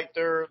looks like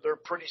they're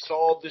pretty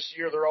solid this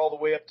year. They're all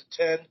the way up to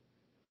 10.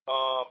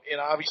 And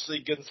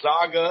obviously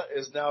Gonzaga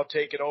is now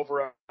taking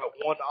over at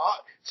 1.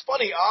 It's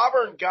funny,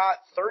 Auburn got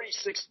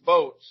 36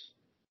 votes,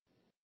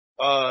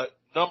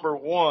 number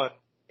 1,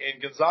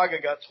 and Gonzaga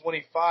got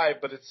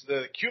 25, but it's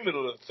the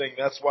cumulative thing.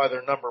 That's why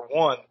they're number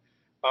 1.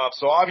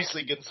 So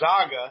obviously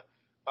Gonzaga,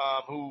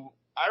 who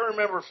I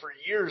remember for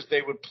years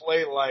they would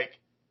play like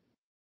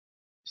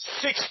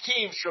 6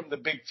 teams from the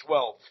Big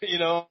 12, you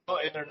know,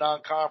 in their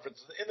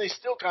non-conference, and they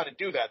still kind of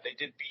do that. They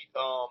did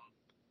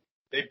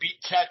they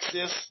beat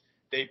Texas.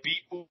 They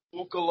beat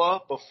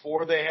Ukala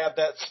before they had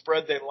that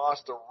spread. They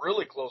lost a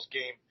really close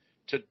game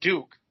to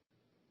Duke,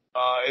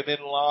 and then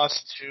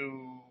lost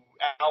to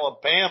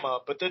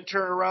Alabama, but then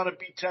turned around and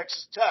beat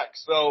Texas Tech.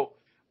 So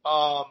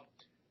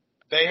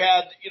they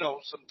had, you know,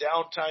 some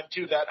downtime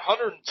too. That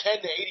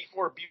 110-84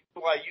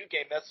 BYU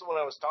game, that's the one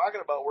I was talking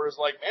about, where it's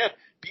like, man,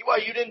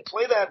 BYU didn't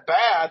play that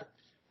bad,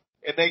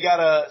 and they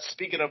got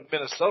speaking of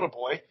Minnesota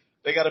boy,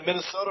 they got a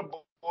Minnesota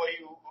boy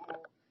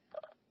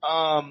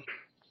who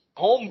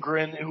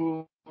Holmgren,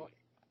 who,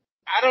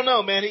 I don't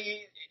know, man,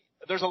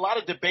 there's a lot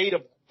of debate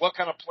of what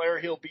kind of player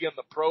he'll be in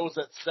the pros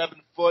at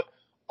 7 foot,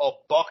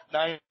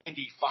 $195.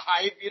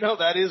 You know,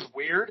 that is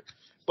weird.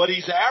 But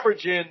he's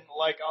averaging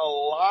like a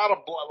lot of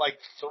like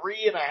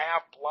 3.5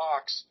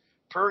 blocks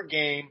per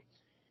game.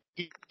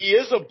 He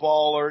is a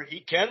baller.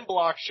 He can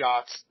block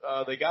shots.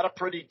 They got a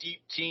pretty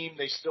deep team.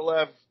 They still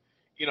have,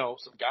 you know,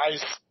 some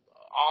guys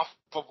off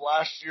of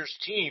last year's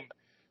team.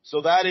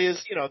 So that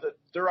is, you know,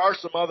 there are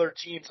some other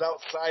teams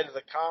outside of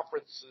the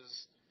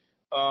conferences,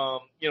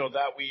 you know,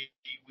 that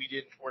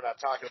we're not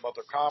talking about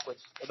their conference.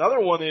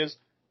 Another one is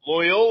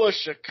Loyola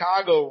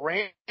Chicago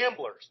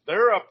Ramblers.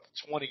 They're up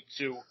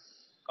 22.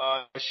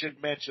 I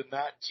should mention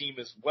that team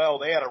as well.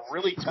 They had a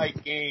really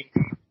tight game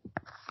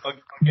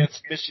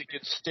against Michigan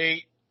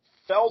State,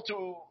 fell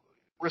to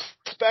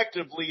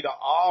respectively to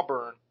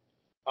Auburn.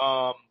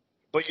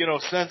 But, you know,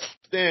 since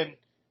then,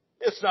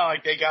 it's not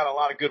like they got a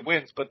lot of good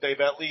wins, but they've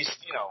at least,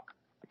 you know,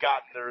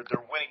 gotten their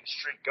winning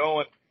streak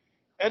going.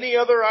 Any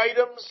other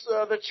items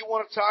that you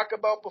want to talk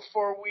about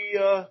before we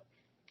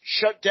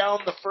shut down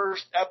the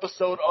first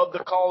episode of the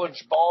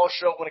College Ball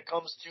Show when it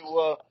comes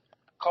to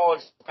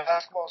college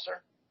basketball,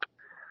 sir?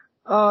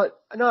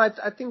 No,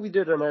 I think we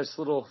did a nice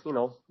little, you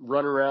know,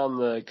 run around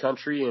the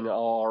country in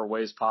all our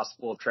ways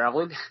possible of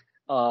traveling.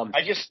 I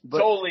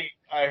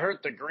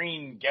hurt the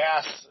green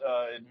gas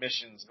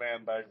admissions,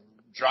 man, by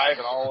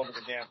driving all over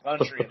the damn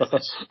country in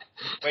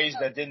ways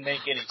that didn't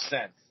make any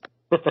sense.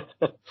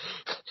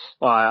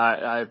 Well,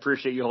 I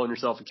appreciate you holding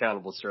yourself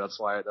accountable, sir. That's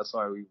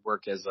why we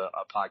work as a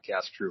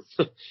podcast crew.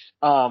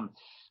 But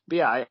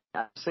yeah,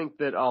 I think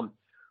that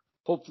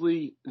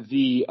hopefully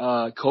the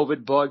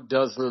COVID bug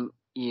doesn't,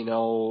 you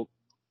know,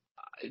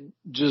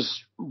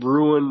 just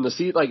ruin the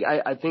season. Like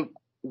I think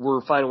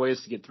we're finding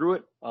ways to get through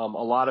it. A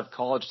lot of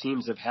college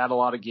teams have had a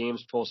lot of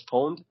games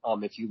postponed.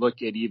 If you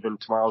look at even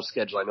tomorrow's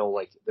schedule, I know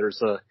like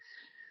there's a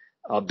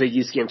Big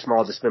East game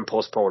tomorrow that's been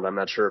postponed. I'm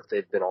not sure if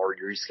they've been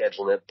already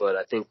rescheduling it, but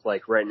I think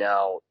like right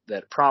now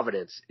that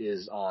Providence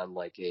is on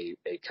like a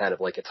kind of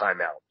like a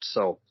timeout.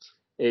 So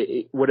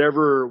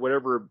whatever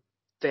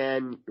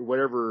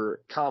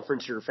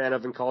conference you're a fan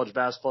of in college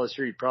basketball this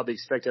year, you'd probably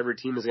expect every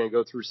team is going to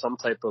go through some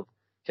type of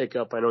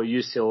hiccup. I know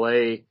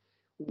UCLA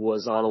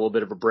was on a little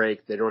bit of a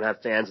break. They don't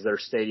have fans at their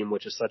stadium,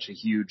 which is such a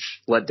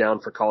huge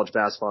letdown for college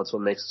basketball. That's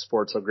what makes the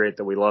sport so great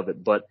that we love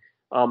it. But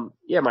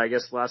yeah, I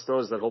guess last note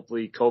is that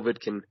hopefully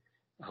COVID can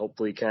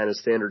hopefully kind of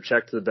stand or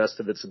check to the best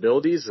of its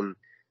abilities. And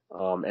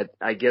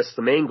I guess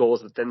the main goal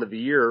is at the end of the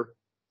year,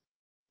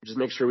 just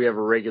make sure we have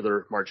a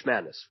regular March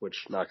Madness,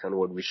 which knock on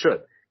wood we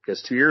should.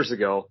 because 2 years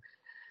ago,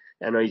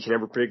 I know you can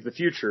never predict the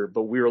future,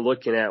 but we were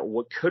looking at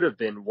what could have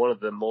been one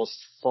of the most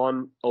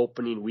fun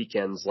opening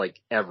weekends like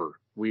ever.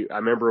 I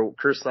remember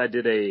Chris and I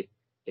did a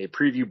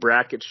preview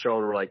bracket show,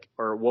 and we're like,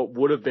 or what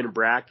would have been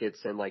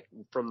brackets, and like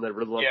from the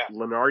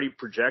Lenardi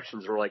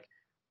projections, we're like,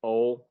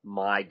 oh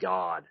my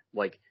God,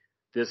 like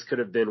this could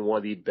have been one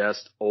of the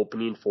best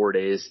opening 4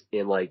 days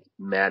in like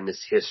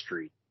Madness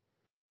history.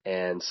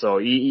 And so,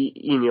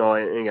 you know,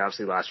 and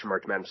obviously last year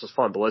March Madness was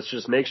fun, but let's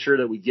just make sure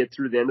that we get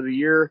through the end of the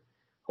year.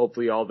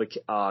 Hopefully all the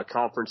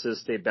conferences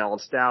stay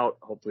balanced out.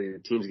 Hopefully the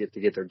teams get to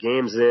get their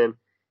games in,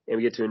 and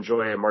we get to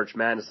enjoy a March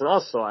Madness. And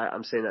also,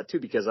 I'm saying that too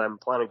because I'm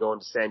planning on going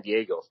to San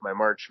Diego for my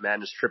March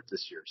Madness trip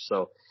this year.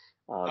 So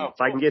if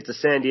I can get to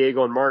San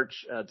Diego in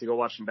March to go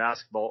watch some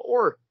basketball,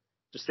 or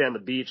just stay on the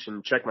beach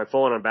and check my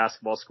phone on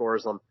basketball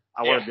scores,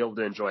 I want to be able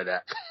to enjoy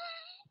that.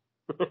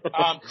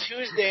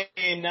 Tuesday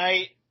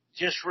night,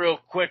 just real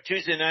quick,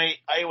 Tuesday night,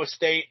 Iowa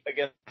State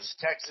against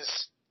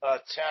Texas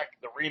Tech,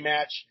 the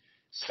rematch.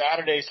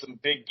 Saturday, some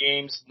big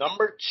games.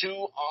 Number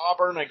 2,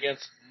 Auburn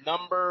against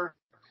number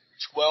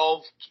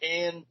 12,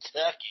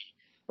 Kentucky.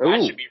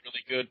 That should be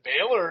really good.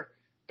 Baylor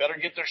better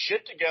get their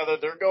shit together.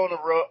 They're going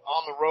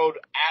on the road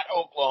at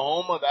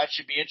Oklahoma. That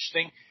should be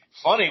interesting.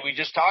 Funny, we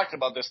just talked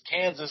about this.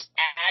 Kansas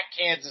at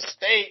Kansas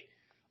State.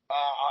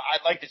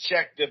 I'd like to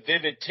check the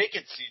Vivid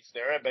ticket seats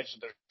there. I bet you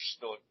they're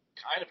still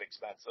kind of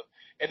expensive.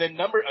 And then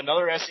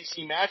another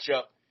SEC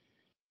matchup.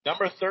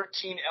 Number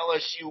 13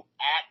 LSU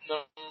at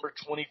number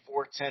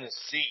 24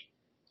 Tennessee.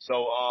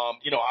 So,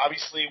 you know,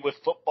 obviously with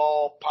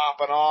football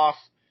popping off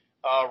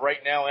right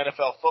now,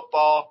 NFL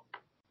football,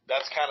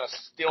 that's kind of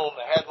still in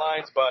the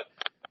headlines, but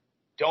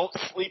don't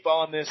sleep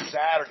on this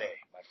Saturday,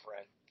 my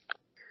friend.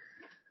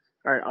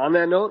 All right, on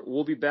that note,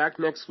 we'll be back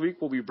next week.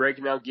 We'll be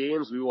breaking down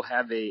games. We will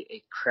have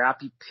a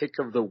crappy pick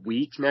of the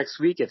week next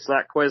week. It's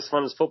not quite as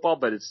fun as football,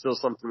 but it's still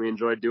something we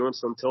enjoy doing.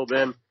 So until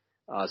then,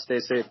 stay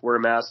safe, wear a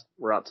mask.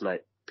 We're out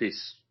tonight.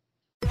 Peace.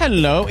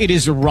 Hello, it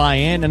is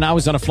Ryan, and I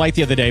was on a flight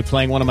the other day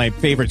playing one of my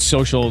favorite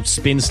social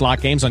spin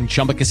slot games on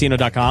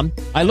ChumbaCasino.com.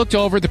 I looked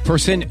over at the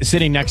person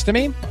sitting next to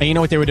me, and you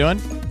know what they were doing?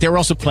 They were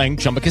also playing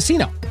Chumba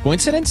Casino.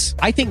 Coincidence?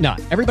 I think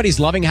not. Everybody's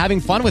loving having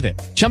fun with it.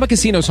 Chumba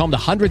Casino is home to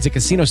hundreds of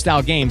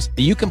casino-style games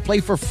that you can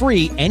play for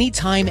free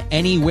anytime,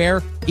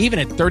 anywhere, even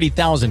at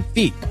 30,000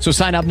 feet. So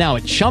sign up now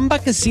at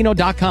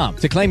ChumbaCasino.com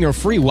to claim your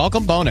free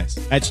welcome bonus.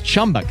 That's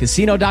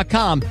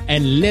ChumbaCasino.com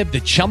and live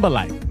the Chumba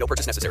life. No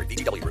purchase necessary.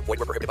 VGW. Void where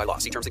prohibited by law.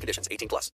 See terms and conditions. 18+.